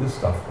do we need this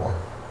stuff for?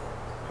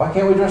 Why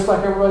can't we dress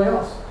like everybody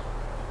else?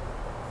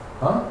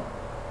 Huh?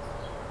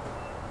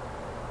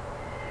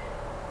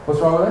 What's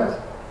wrong with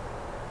that?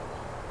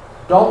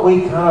 Don't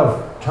we kind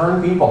of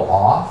turn people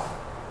off?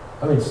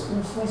 I mean,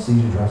 when somebody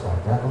sees you dress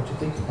like that, don't you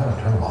think you kind of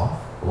turn them off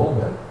a little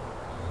bit?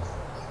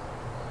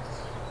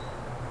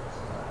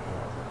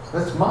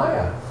 That's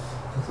Maya.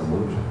 That's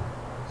illusion.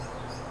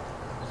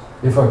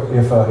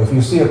 If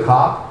you see a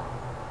cop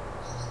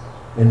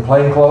in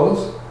plain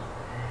clothes,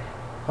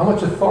 how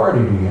much authority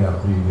do you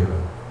give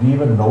him? Do you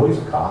even know he's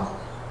a cop?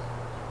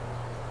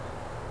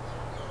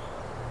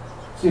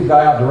 See a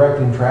guy out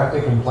directing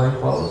traffic in plain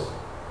clothes?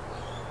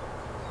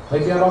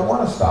 Maybe I don't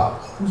want to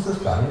stop. Who's this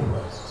guy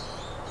anyway?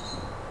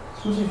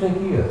 Who does he think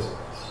he is?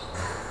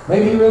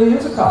 Maybe he really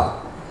is a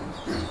cop.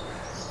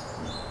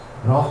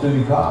 An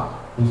off-duty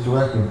cop. He's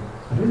directing.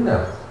 He didn't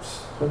have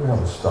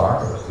a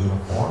star or a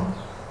uniform.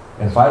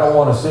 And if I don't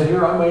want to sit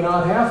here, I may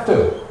not have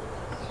to.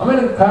 I'm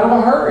in kind of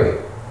a hurry.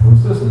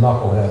 Who's this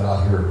knucklehead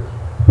out here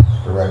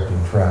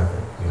directing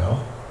traffic, you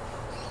know?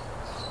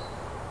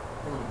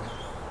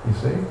 You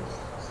see?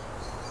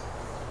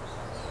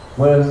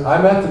 When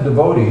I met the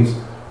devotees,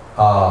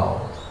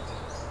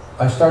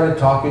 I started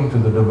talking to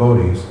the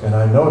devotees, and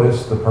I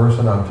noticed the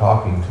person I'm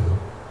talking to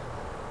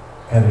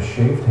had a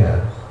shaved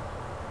head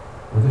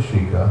with a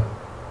shika,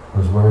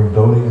 was wearing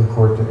dhoti and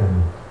kurta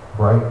and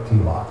bright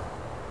tilak.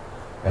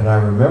 And I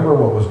remember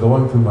what was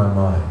going through my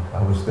mind.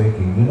 I was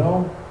thinking, you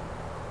know,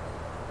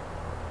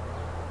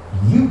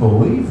 you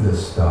believe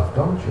this stuff,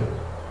 don't you?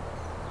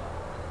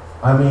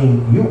 I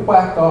mean, you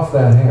whacked off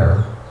that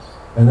hair.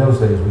 In those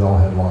days, we all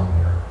had long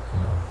hair. You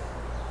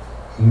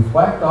know. You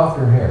whacked off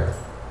your hair,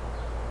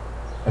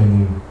 and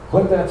you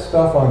put that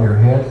stuff on your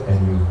head,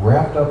 and you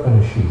wrapped up in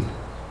a sheet.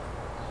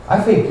 I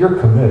think you're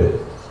committed.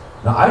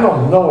 Now, I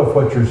don't know if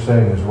what you're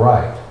saying is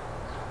right,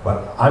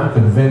 but I'm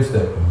convinced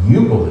that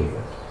you believe it.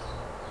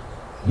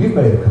 You've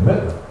made a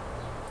commitment.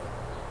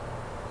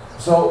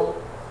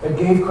 So it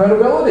gave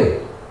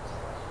credibility.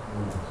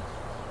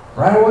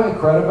 Right away,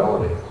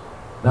 credibility.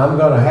 Now I'm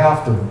going to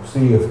have to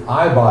see if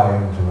I buy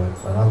into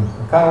it. And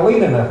I'm kind of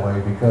leaning that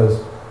way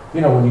because,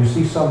 you know, when you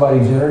see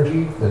somebody's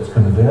energy that's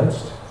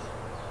convinced,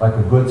 like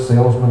a good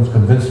salesman's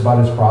convinced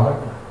about his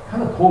product, it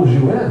kind of pulls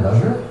you in,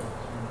 doesn't it?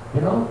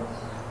 You know?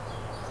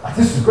 Like,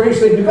 this is the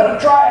greatest thing. You've got to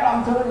try it.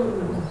 I'm telling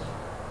you.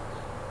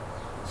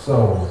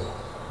 So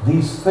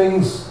these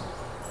things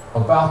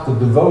about the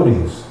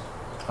devotees,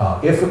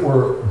 if it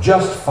were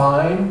just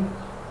fine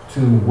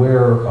to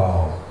wear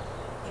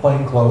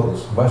plain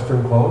clothes,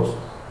 Western clothes,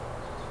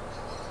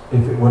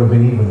 if it would have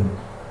been even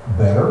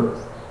better,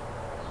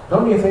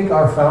 don't you think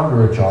our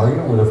founder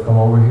Acharya would have come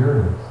over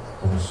here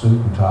in a suit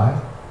and tie?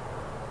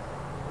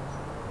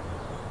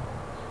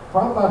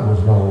 Prabhupada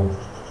was no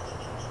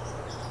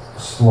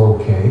slow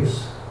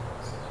case.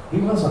 He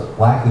wasn't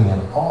lacking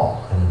at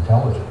all in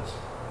intelligence.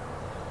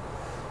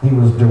 He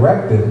was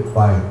directed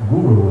by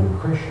Guru and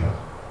Krishna.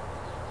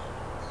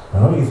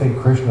 Now, don't you think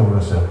Krishna would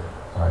have said,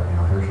 all right, you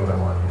know, here's what I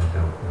want you to do.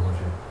 I want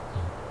you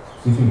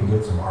to see if you can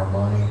get some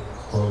Armani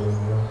clothing,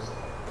 you know,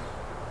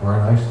 wear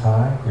a nice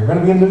tie. You're going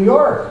to be in New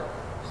York.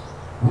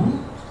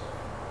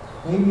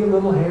 Maybe a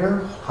little hair,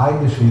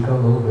 hide the shika a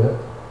little bit.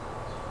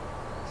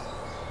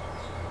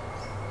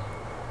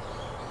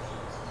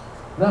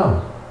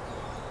 No.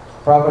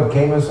 Prabhupada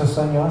came as a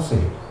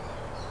sannyasi.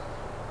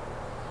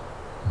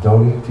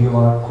 Dhoti,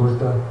 tilak,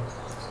 kurta.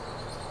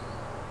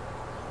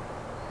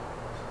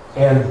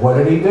 And what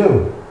did he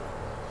do?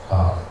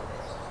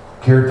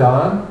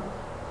 Kirtan,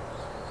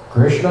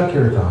 Krishna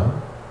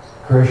Kirtan,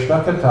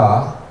 Krishna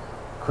Katha,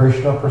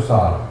 Krishna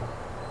Prasadam.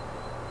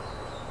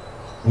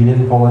 He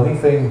didn't pull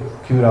anything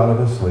cute out of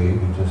his sleeve.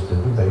 He just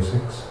did the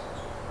basics.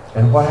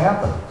 And what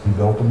happened? He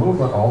built a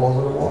movement all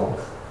over the world.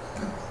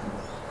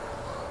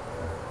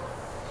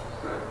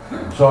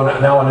 So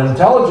now an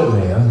intelligent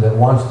man that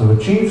wants to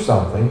achieve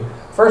something,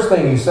 first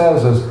thing he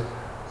says is,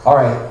 all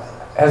right,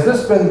 has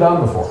this been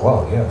done before?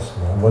 Well, yes.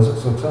 Well, was it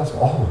successful?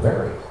 Oh,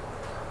 very.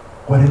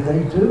 What did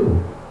they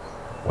do?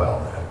 Well,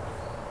 they had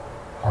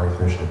Hare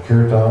Krishna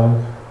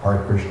Kirtan,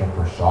 Hare Krishna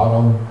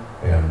Prasadam,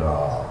 and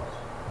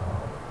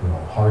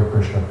Hare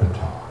Krishna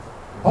Katha.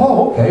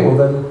 Oh, okay, well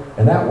then,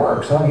 and that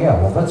works. Oh,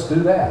 yeah, well, let's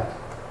do that.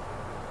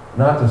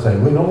 Not to say,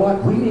 well, you know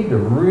what? We need to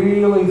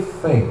really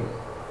think.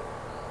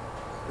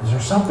 Is there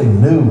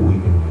something new we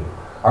can do?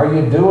 Are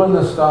you doing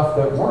the stuff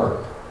that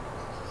worked?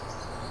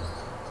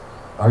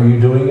 Are you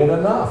doing it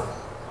enough?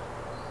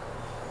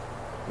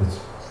 It's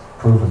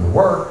proven to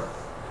work.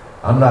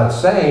 I'm not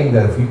saying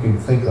that if you can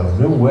think of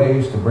new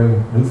ways to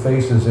bring new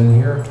faces in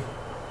here,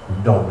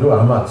 don't do it.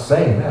 I'm not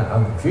saying that.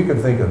 If you can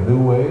think of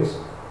new ways,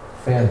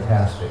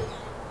 fantastic.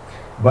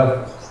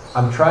 But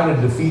I'm trying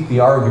to defeat the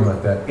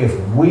argument that if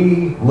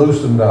we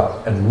loosened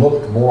up and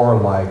looked more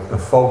like the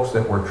folks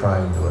that we're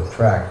trying to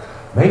attract,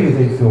 maybe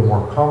they'd feel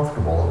more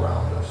comfortable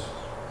around us.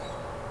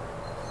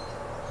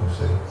 You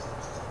see?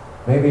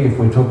 Maybe if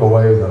we took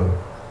away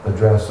the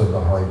dress of the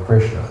Hare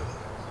Krishna,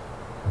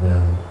 then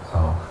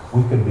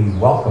we could be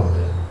welcomed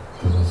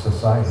into the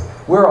society.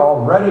 We're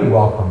already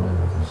welcomed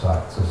into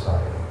the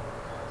society.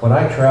 When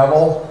I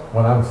travel,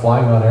 when I'm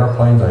flying on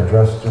airplanes, I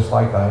dress just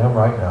like I am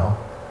right now.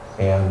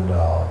 And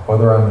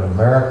whether I'm in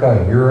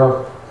America,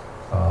 Europe,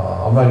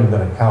 I'm not even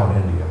going to count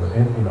India, but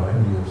in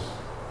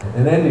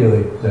India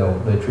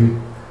they treat,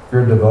 if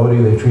you're a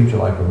devotee, they treat you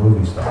like a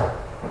movie star.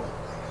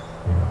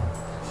 You know,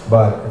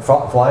 but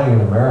flying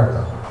in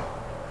America,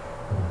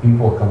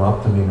 people come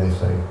up to me and they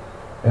say,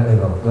 and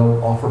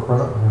they'll offer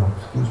product. You know,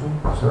 excuse me,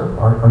 sir,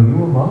 are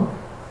you a monk?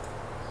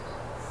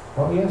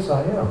 Well, yes,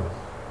 I am.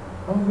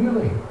 Oh,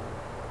 really?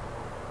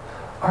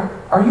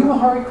 Are you a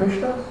Hare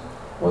Krishna?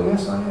 Well,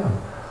 yes, I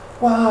am.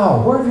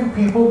 Wow, where have you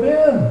people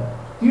been?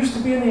 You used to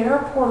be in the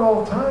airport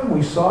all the time.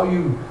 We saw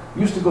you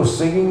used to go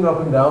singing up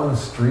and down the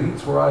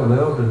streets where I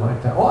lived in my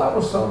town. Oh, that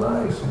was so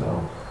nice, you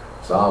know.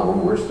 So well,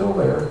 we're still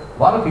there. A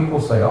lot of people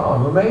say, oh,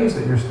 I'm amazed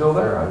that you're still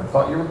there. I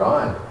thought you were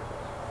gone.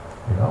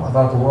 You know, I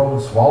thought the world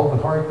had swallowed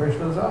the Hare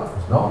Krishnas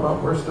up. No,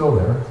 we're still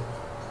there.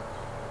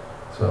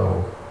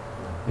 So,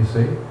 you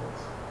see,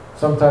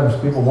 sometimes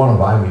people want to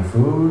buy me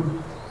food.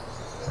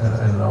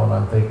 And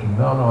I'm thinking,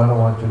 no, I don't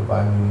want you to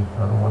buy me. I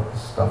don't want the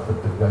stuff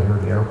that they've got here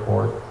at the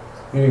airport.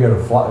 You got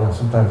to fly,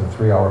 sometimes a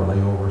 3-hour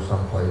layover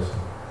someplace,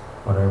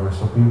 whatever.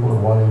 So people are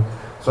wanting.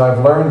 So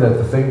I've learned that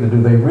the thing to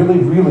do, they really,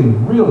 really,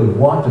 really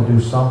want to do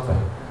something.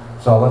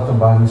 So I'll let them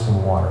buy me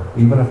some water,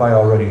 even if I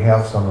already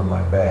have some in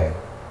my bag.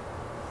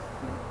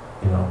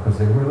 You know, because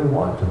they really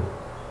want to.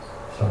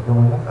 So I go,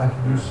 I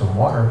can use some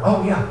water.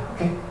 Oh yeah,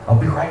 okay, I'll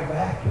be right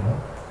back. You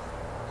know,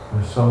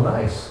 they're so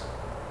nice.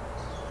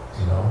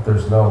 You know,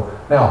 there's no,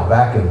 now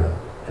back in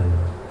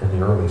the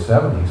early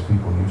 70s,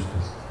 people used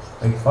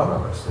to make fun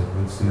of us. They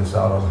would see us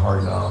out on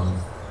Harinam.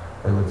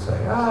 They would say,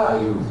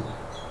 you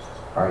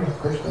Hare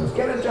Krishnas,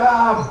 get a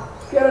job,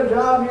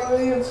 you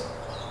idiots.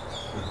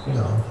 You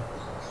know,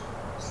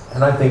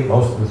 and I think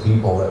most of the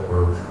people that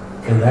were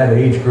in that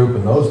age group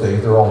in those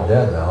days, they're all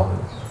dead now.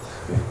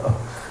 But, you know,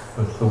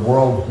 but the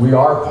world, we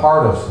are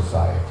part of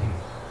society.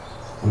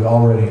 We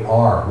already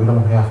are. We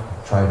don't have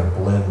to try to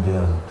blend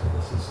into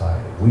the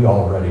society. We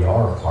already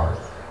are a part.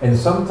 And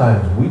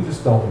sometimes we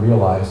just don't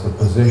realize the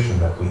position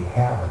that we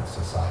have in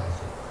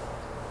society.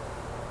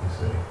 You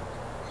see?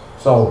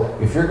 So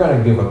if you're going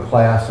to give a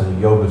class in a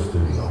yoga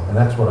studio, and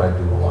that's what I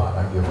do a lot,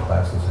 I give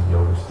classes in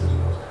yoga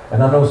studios.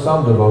 And I know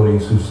some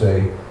devotees who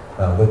say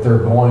that they're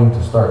going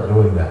to start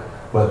doing that,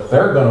 but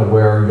they're going to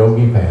wear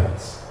yogi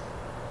pants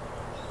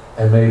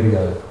and maybe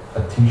a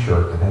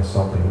t-shirt that has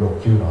something real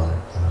cute on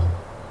it, you know,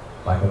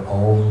 like an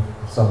Om,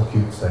 some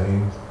cute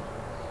saying,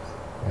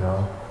 you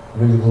know,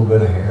 maybe a little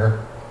bit of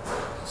hair,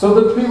 so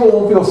that people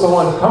won't feel so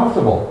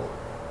uncomfortable.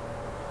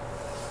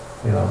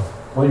 You know,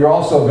 well, you're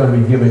also going to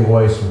be giving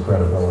away some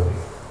credibility,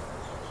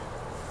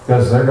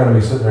 because they're going to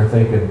be sitting there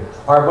thinking,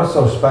 all right, what's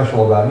so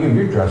special about you?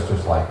 You're dressed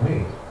just like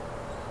me.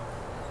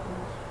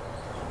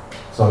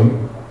 So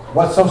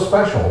what's so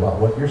special about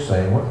what you're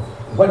saying?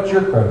 What's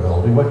your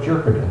credibility? What's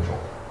your credential?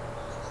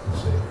 You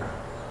see.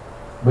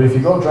 But if you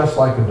go dressed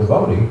like a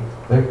devotee,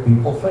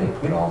 people think,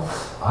 you know,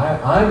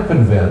 I'm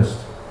convinced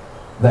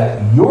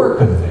that you're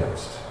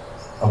convinced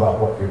about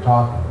what you're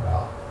talking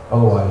about.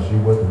 Otherwise, you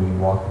wouldn't be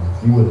walking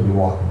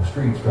the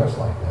streets dressed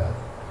like that.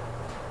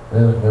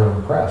 They're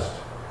impressed.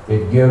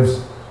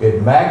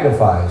 It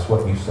magnifies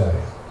what you say.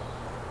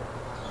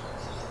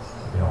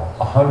 You know,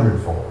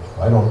 100-fold.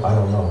 I don't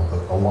know,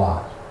 but a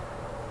lot.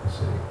 You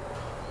see,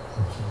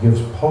 it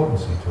gives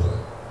potency to it.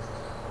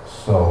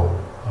 So,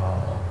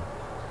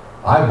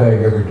 I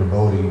beg every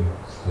devotee,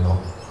 you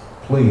know,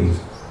 please,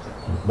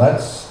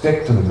 let's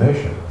stick to the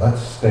mission.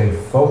 Let's stay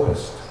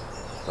focused.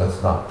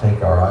 Let's not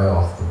take our eye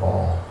off the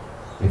ball.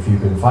 If you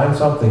can find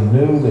something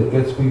new that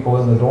gets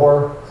people in the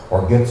door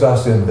or gets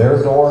us in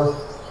their door,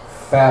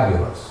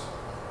 fabulous.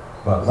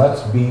 But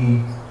let's be,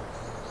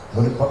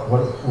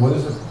 what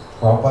is it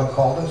Prabhupada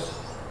called us?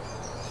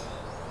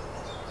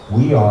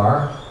 We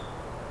are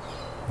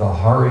the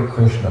Hare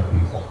Krishna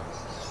people.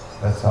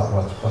 That's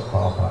what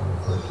Prabhupada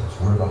referred to us.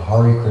 We're the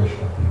Hare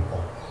Krishna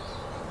people.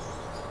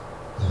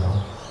 You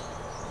know,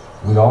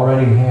 we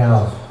already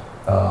have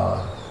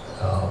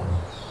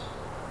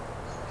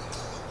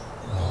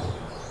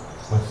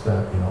what's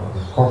that? You know, the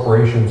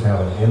corporations have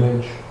an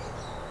image.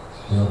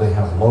 You know, they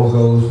have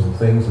logos and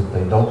things that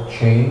they don't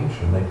change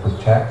and they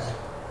protect.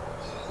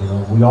 You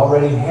know, we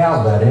already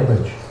have that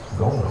image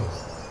going.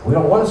 We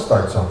don't want to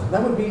start something.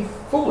 That would be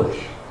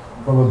foolish.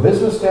 From a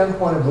business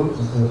standpoint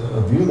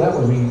of view, that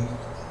would be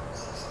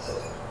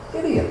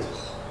idiot.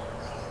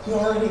 You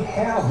already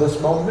have this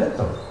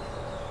momentum.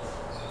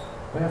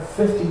 We have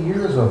 50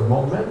 years of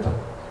momentum.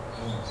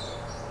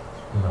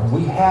 You know,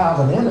 we have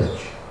an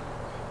image.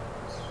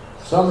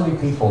 So many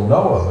people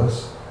know of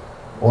us,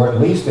 or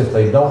at least if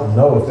they don't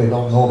know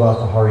about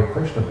the Hare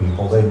Krishna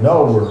people, they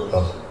know we're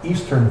of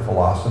Eastern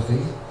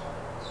philosophy.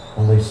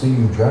 When they see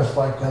you dressed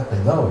like that,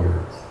 they know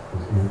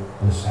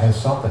this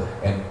has something.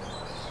 And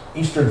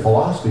Eastern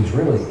philosophy is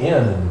really in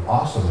and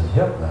awesome and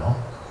hip now.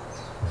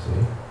 You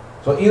see?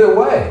 So either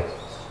way,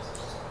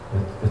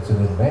 it's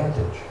an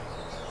advantage.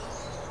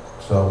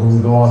 So when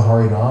we go on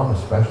Harinam,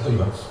 especially,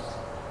 let's,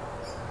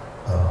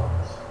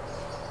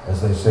 as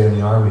they say in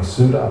the Army,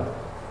 suit up.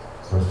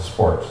 For the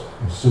sports,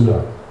 you suit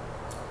up.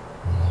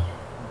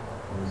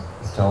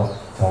 You tell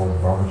the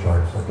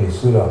brahmacharis, okay,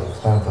 suit up,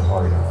 it's time for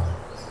Harinam.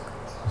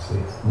 You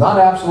see, not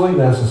absolutely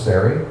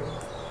necessary.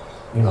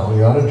 You know,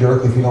 you're not a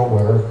jerk if you don't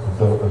wear a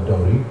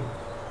dhoti,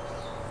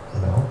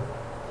 you know,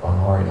 on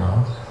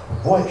Harinam.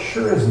 But boy, it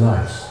sure is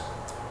nice.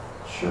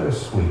 It sure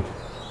is sweet.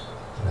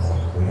 You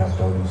know, we have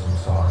dhotis and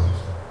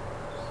saris.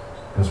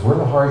 Because we're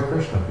the Hare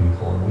Krishna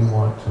people, and we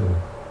want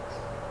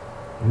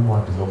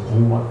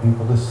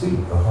people to see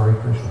the Hare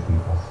Krishna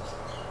people.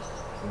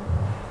 You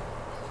know,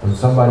 when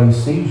somebody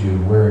sees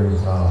you wearing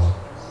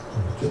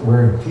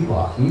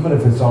tilak, even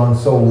if it's on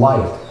so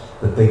light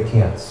that they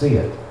can't see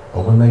it,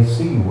 but when they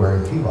see you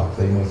wearing tilak,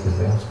 they make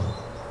advancement.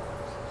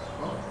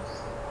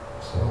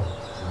 So,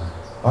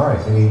 all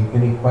right.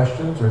 Any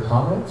questions or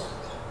comments?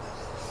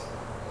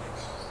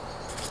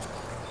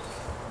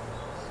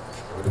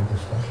 Good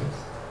discussion.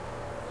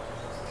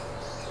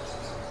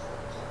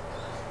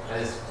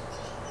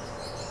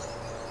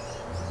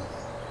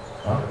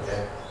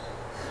 Okay.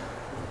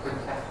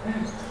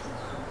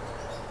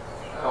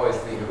 I always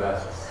think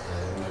about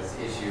this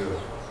issue of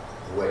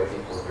the way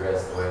people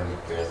dress, the way we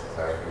dress as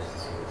Hare Krishna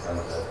people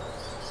comes up.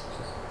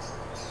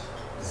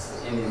 This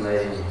Indian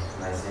lady,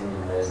 nice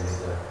Indian lady,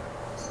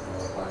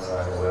 who's one of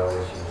our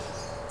well-wishers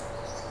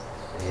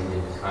at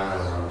India Dukan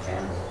over on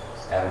Campbell,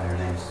 having her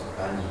name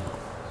Sukani.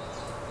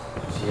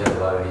 She has a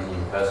lot of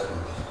Indian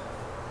customers,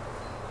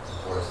 of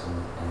course, and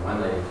one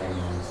lady came in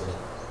and said,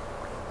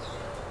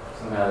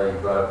 somehow they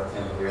brought up the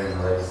temple here, and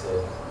the lady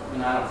said, I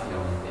don't feel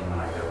anything when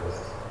I go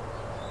with it.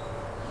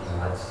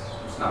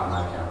 It's not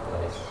my kind of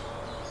place.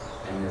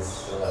 And this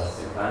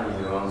Sukani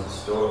who owns the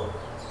store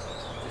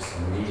just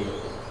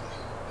immediately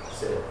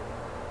said,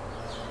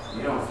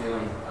 you don't feel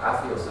anything. I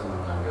feel something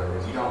when I go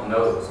there. You don't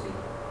know those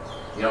people.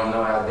 You don't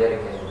know how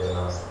dedicated they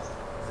are.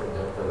 So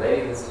the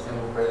lady that's the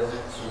temple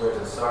president, she wears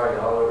a sari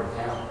all over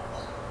town.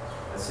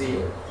 I see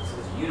her. He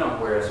says, you don't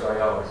wear a sari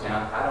all over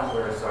town. I don't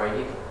wear a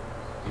sari either.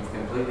 We've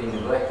completely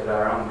neglected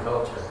our own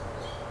culture.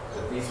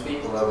 But these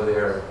people over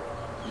there,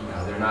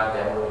 they're not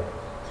that way.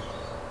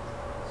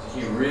 So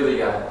she really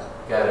got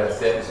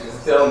upset. She was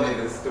telling me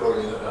this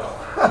story about,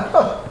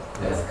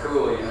 that's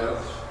cool,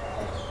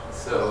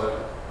 So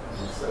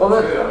Well,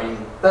 true.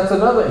 that's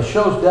another, it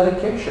shows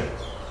dedication.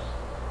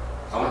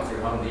 I went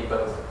through Home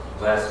Depot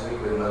last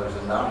week with Mother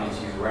Zandamani, and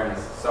she was wearing a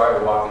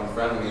sari walking in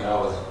front of me, and I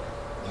was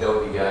a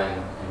dopey guy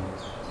in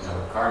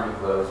karma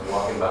clothes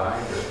walking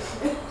behind her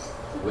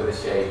with a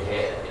shaved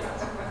head.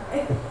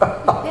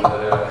 But,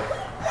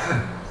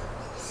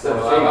 so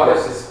I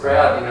was just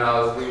proud,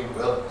 well,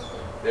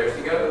 there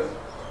she goes.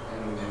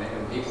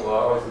 And people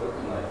are always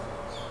looking like,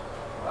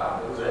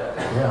 wow, who's that?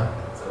 Yeah.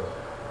 So,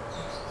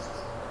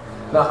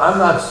 Now, I'm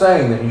not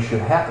saying that you should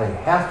they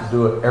have to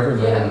do it every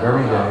minute,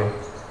 every day.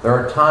 There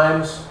are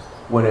times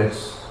when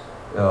it's,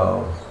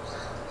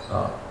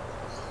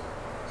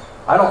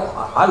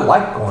 I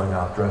like going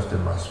out dressed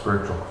in my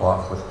spiritual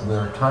cloth, but there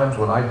are times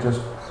when I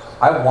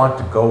want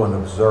to go and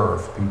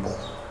observe people,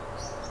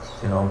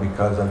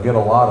 because I get a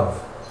lot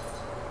of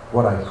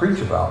what I preach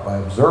about by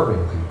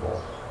observing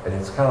people. And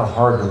it's kind of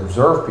hard to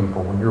observe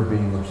people when you're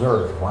being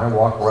observed. When I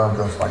walk around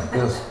dressed like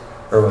this,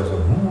 everybody's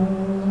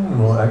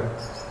like,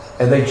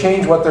 and they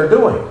change what they're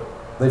doing.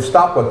 They've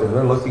stopped what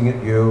they're looking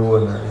at you,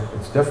 and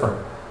it's different.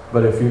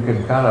 But if you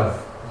can kind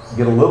of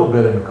get a little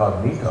bit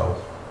incognito,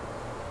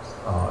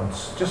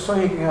 it's just so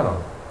you can kind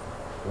of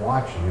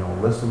watch,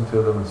 listen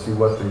to them and see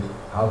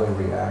how they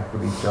react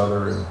with each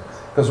other, and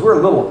because we're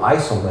a little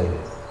isolated,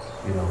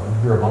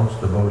 and here amongst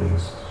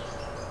devotees,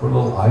 we're a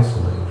little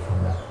isolated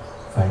from that.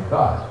 Thank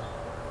God.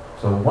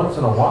 So once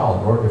in a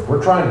while, if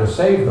we're trying to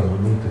save them, we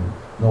need to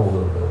know a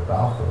little bit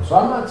about them. So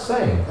I'm not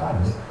saying, God,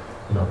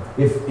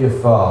 if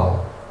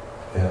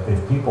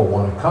people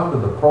want to come to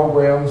the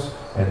programs,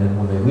 and then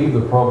when they leave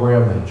the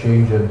program, they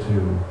change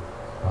into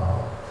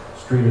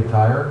street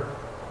attire.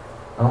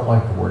 I don't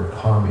like the word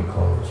commie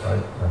clothes,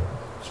 right?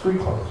 Street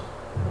clothes,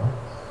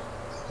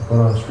 You put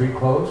on street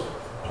clothes,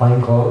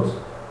 plain clothes,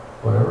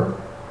 whatever.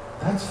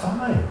 That's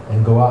fine,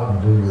 and go out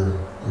and do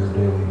your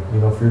daily.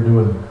 If you're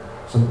doing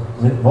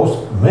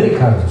many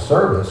kinds of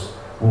service,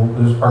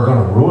 are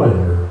going to ruin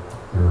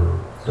your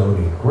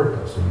dhoti and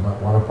kurta. So you might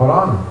want to put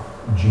on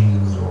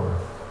jeans or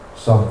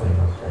something,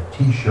 a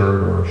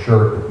t-shirt or a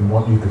shirt that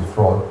you can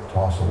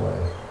toss away.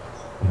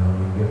 You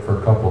can get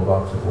for a couple of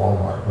bucks at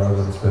Walmart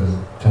rather than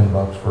spending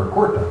 $10 for a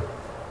kurta,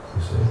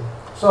 you see.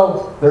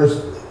 So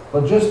there's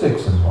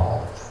logistics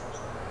involved.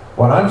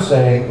 What I'm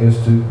saying is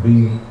to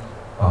be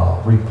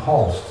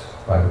repulsed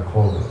by the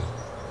clothing.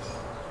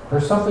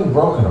 There's something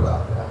broken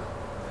about that.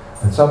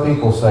 And some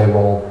people say,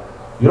 well,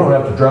 you don't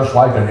have to dress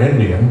like an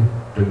Indian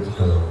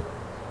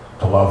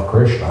to love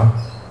Krishna.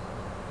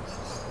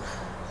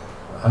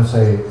 I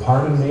say,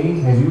 pardon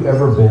me, have you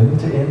ever been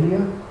to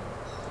India?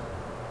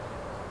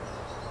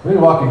 When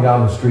you're walking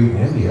down the street in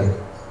India,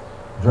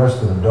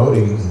 dressed in a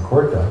dhoti and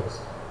kurta,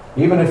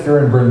 even if you're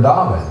in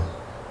Vrindavan,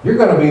 you're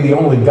going to be the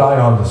only guy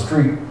on the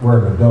street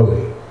wearing a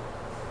dhoti.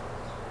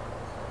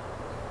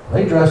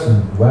 They dress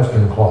in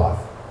Western cloth,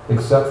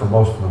 except for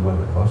most of the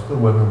women. Most of the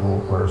women will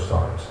wear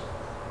saris.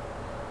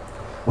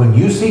 When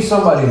you see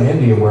somebody in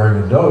India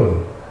wearing a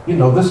dhoti, you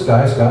know this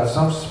guy's got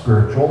something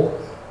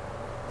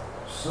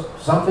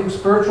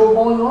spiritual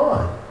going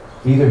on.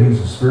 Either he's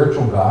a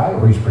spiritual guy,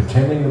 or he's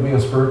pretending to be a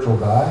spiritual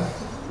guy.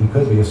 He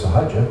could be a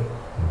sahaja,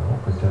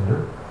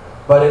 pretender.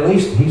 But at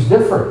least he's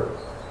different,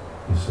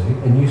 you see.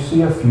 And you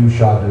see a few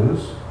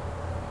sadhus.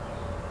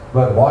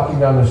 But walking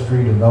down the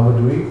street in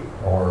Navadvip,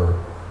 or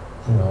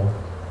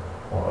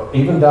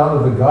even down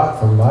to the Ghat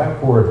from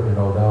Mayapur,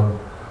 down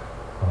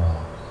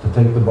to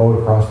take the boat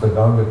across the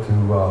Ganga to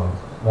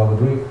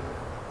Navadvip.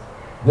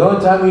 The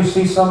only time you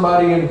see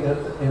somebody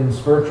in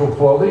spiritual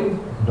clothing,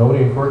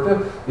 dhoti and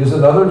kurta, is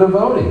another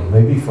devotee,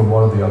 maybe from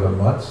one of the other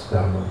mutts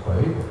down the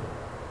way.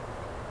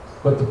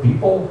 But the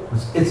people,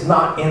 it's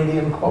not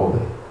Indian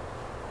clothing,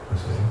 you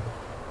see.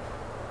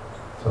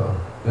 So,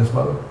 yes,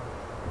 Mother?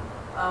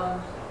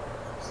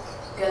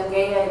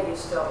 Gangaya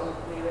used to,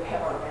 we would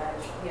have our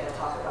manager,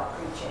 talk about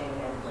preaching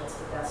and what's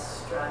the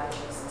best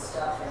strategies and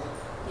stuff, and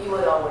he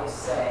would always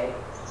say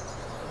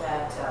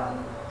that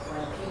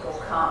when people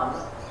come,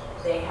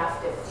 they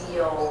have to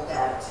feel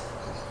that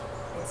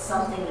it's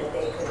something that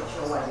they could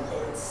join, they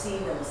could see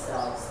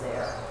themselves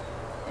there.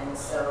 And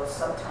so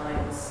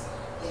sometimes,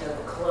 the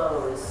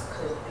clothes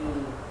could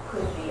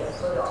be a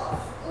put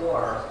off,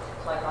 or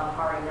like on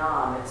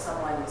Harinam, if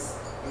someone's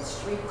in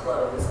street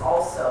clothes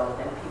also,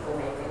 then people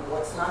may think,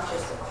 well, it's not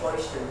just a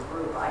cloistered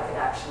group, I could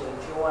actually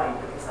join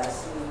because I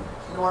see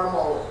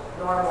normal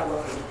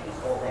looking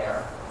people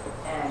there.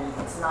 And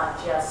it's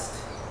not just,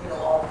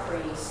 all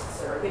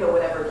priests or,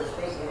 whatever they're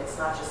thinking. It's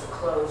not just a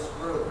closed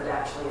group, but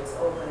actually it's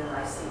open and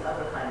I see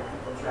other kind of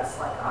people dressed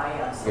like I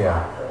am, so Yeah.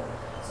 I could.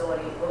 So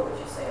what would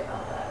you say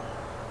about that?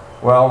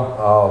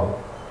 Well,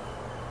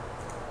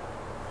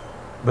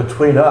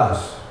 between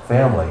us,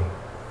 family,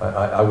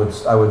 I would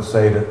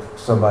say that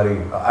somebody.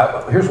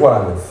 Here's what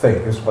I would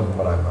think. This wasn't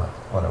what I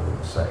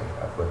would say.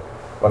 But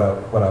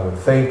what I would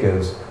think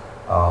is,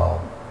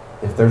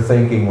 if they're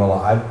thinking, well,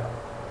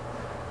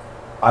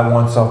 I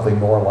want something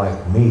more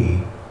like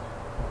me.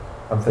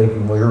 I'm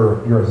thinking, well,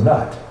 you're a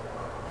nut.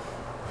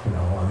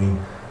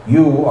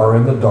 You are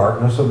in the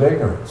darkness of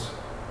ignorance.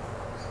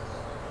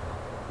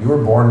 You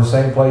were born the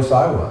same place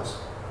I was.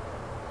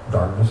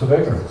 Darkness of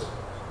ignorance.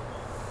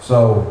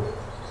 So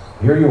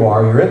here you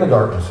are, you're in the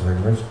darkness of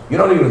ignorance. You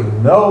don't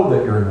even know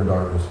that you're in the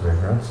darkness of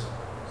ignorance.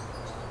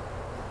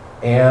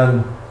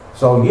 And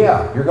so,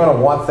 yeah, you're going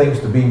to want things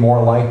to be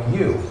more like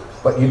you.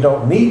 But you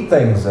don't need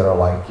things that are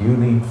like you. You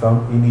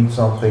need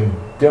something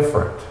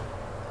different.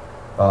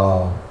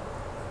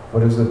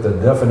 What is it? The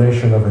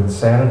definition of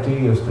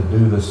insanity is to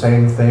do the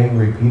same thing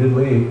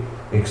repeatedly,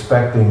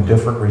 expecting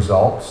different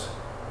results.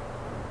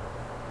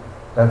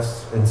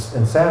 That's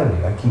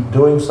insanity. I keep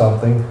doing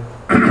something,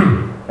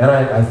 and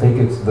I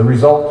think the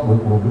result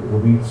will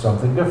be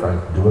something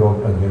different. Do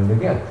it again and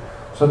again.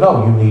 So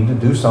no, you need to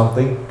do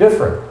something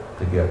different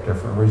to get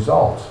different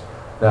results.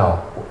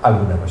 Now, I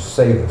would never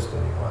say this to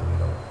anyone,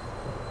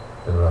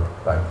 that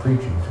I'm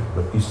preaching to,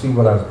 but you see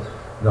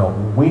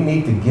we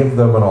need to give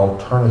them an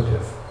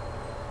alternative.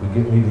 We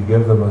need to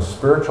give them a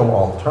spiritual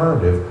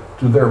alternative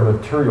to their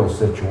material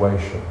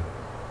situation.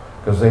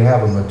 Because they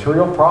have a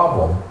material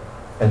problem,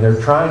 and they're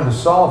trying to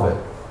solve it.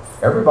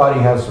 Everybody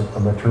has a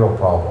material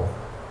problem.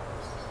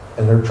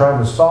 And they're trying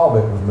to solve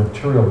it with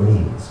material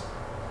means.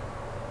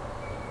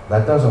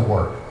 That doesn't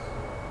work.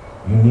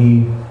 You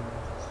need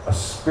a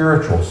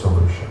spiritual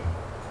solution.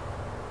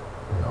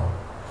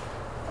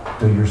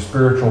 To your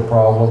spiritual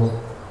problem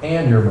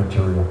and your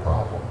material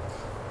problem.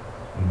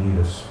 You need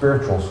a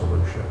spiritual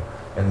solution.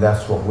 And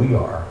that's what we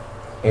are.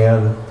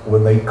 And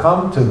when they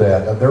come to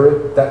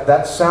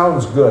that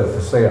sounds good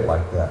to say it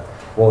like that.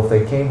 Well, if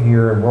they came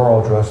here and we're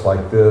all dressed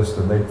like this,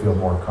 then they'd feel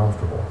more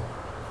comfortable.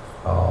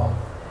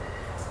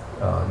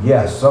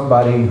 Yes,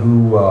 somebody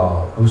who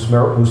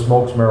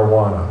smokes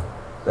marijuana,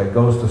 that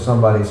goes to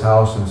somebody's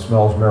house and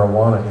smells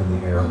marijuana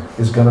in the air,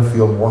 is going to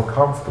feel more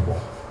comfortable.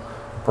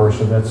 A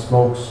person that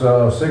smokes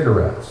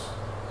cigarettes,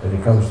 and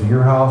he comes to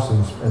your house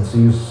and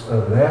sees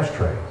an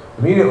ashtray,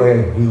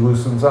 immediately he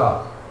loosens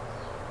up.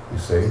 You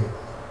see,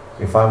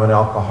 if I'm an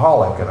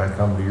alcoholic and I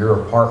come to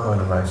your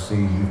apartment and I see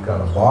you've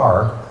got a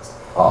bar,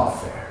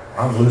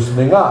 I'm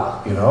loosening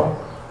up,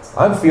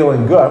 I'm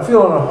feeling good. I'm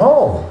feeling at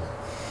home.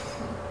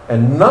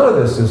 And none of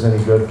this is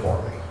any good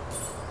for me.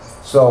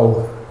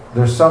 So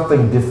there's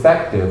something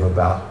defective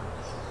about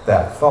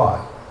that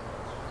thought.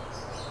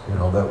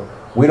 That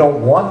we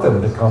don't want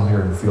them to come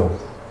here and feel,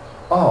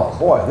 oh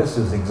boy, this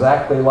is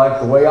exactly like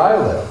the way I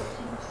live.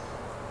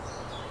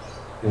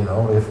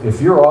 If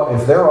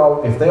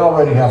they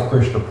already have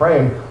Krishna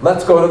praying,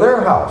 let's go to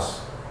their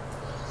house.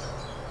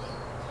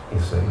 You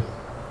see?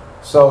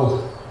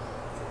 So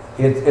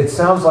it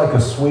sounds like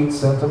a sweet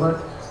sentiment,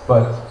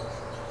 but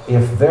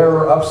if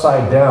they're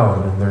upside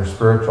down in their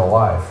spiritual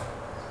life,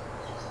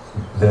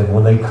 then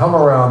when they come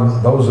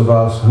around those of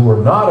us who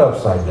are not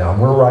upside down,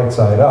 we're right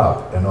side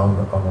up and on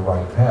the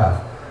right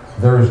path,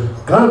 there's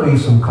gonna be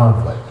some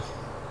conflict.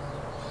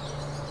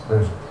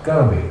 There's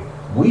gonna be.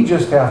 We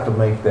just have to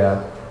make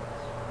that,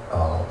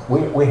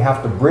 we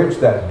have to bridge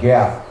that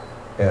gap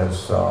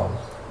as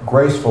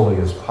gracefully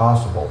as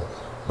possible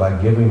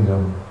by giving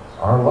them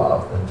our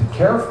love and to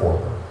care for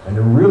them and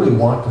to really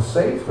want to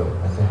save them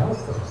and to help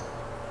them,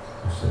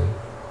 you see.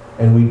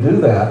 And we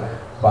do that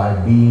by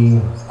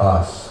being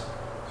us.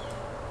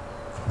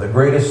 The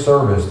greatest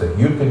service that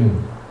you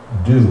can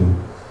do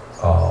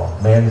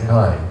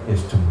mankind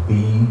is to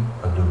be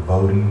a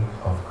devotee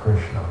of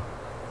Krishna.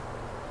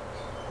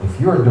 If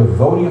you're a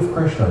devotee of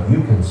Krishna,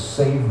 you can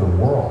save the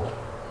world.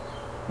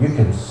 You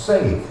can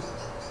save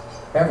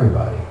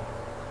everybody.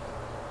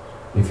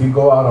 If you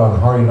go out on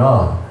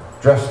Harinam,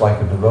 dressed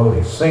like a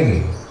devotee,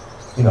 singing,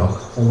 and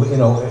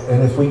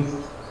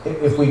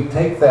if we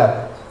take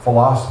that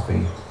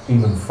philosophy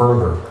even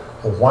further,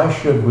 well, why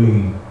should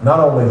we not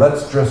only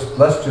let's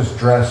just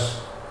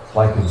dress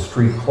like in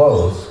street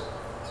clothes,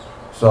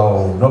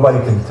 so nobody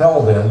can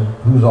tell then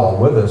who's all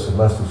with us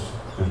unless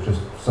there's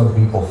just some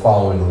people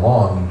following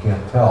along, you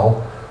can't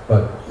tell.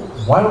 But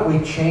why don't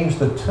we change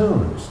the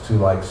tunes to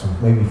like some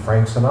maybe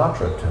Frank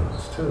Sinatra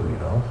tunes too, you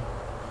know?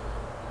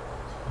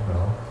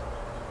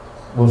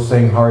 We'll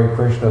sing Hare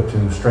Krishna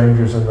to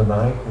strangers in the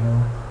night, you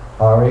know?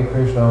 Hare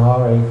Krishna,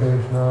 Hare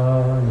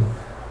Krishna.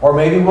 Or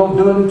maybe we'll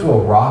do it to a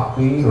rock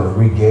beat or a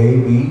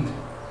reggae beat.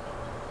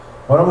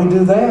 Why don't we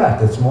do that?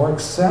 That's more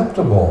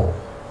acceptable,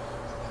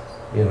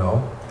 you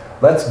know?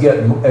 Let's get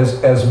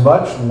as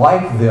much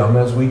like them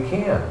as we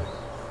can.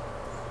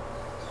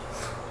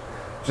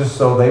 Just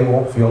so they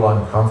won't feel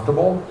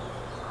uncomfortable?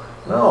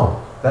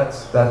 No,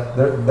 that's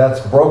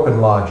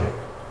broken logic.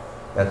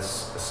 That's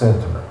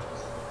sentiment.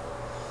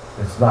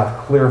 It's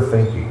not clear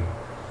thinking,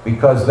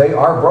 because they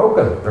are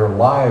broken. Their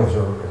lives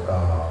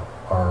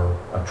are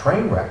a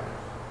train wreck.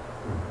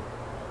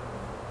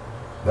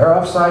 They're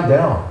upside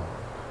down.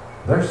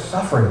 They're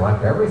suffering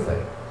like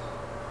everything.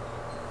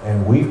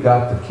 And we've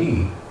got the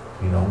key,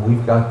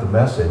 we've got the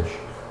message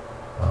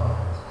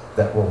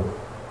that will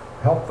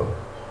help them.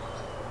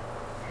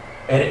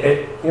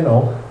 And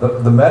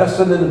the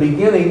medicine in the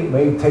beginning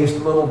may taste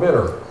a little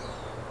bitter.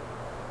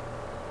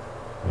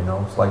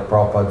 It's like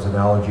Prabhupada's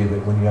analogy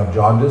that when you have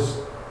jaundice,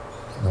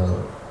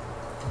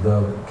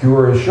 the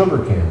cure is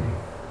sugar candy.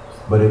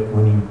 But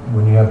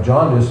when you have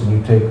jaundice and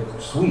you take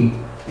sweet,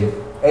 it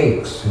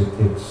aches.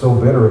 It's so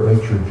bitter it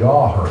makes your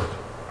jaw hurt.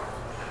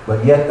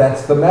 But yet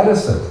that's the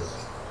medicine.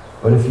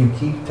 But if you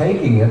keep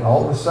taking it,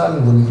 all of a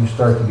sudden when you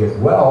start to get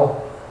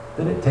well,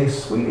 then it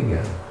tastes sweet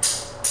again.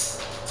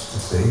 You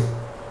see?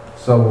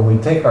 So when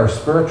we take our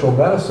spiritual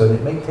medicine,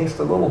 it may taste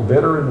a little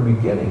bitter in the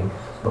beginning,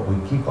 but we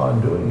keep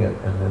on doing it,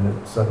 and then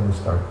it suddenly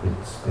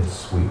it's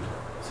sweet.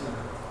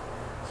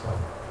 So,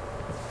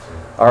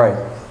 all right.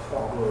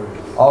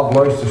 All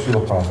glories to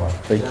Srila Prabhupada.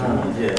 Thank you. Yeah.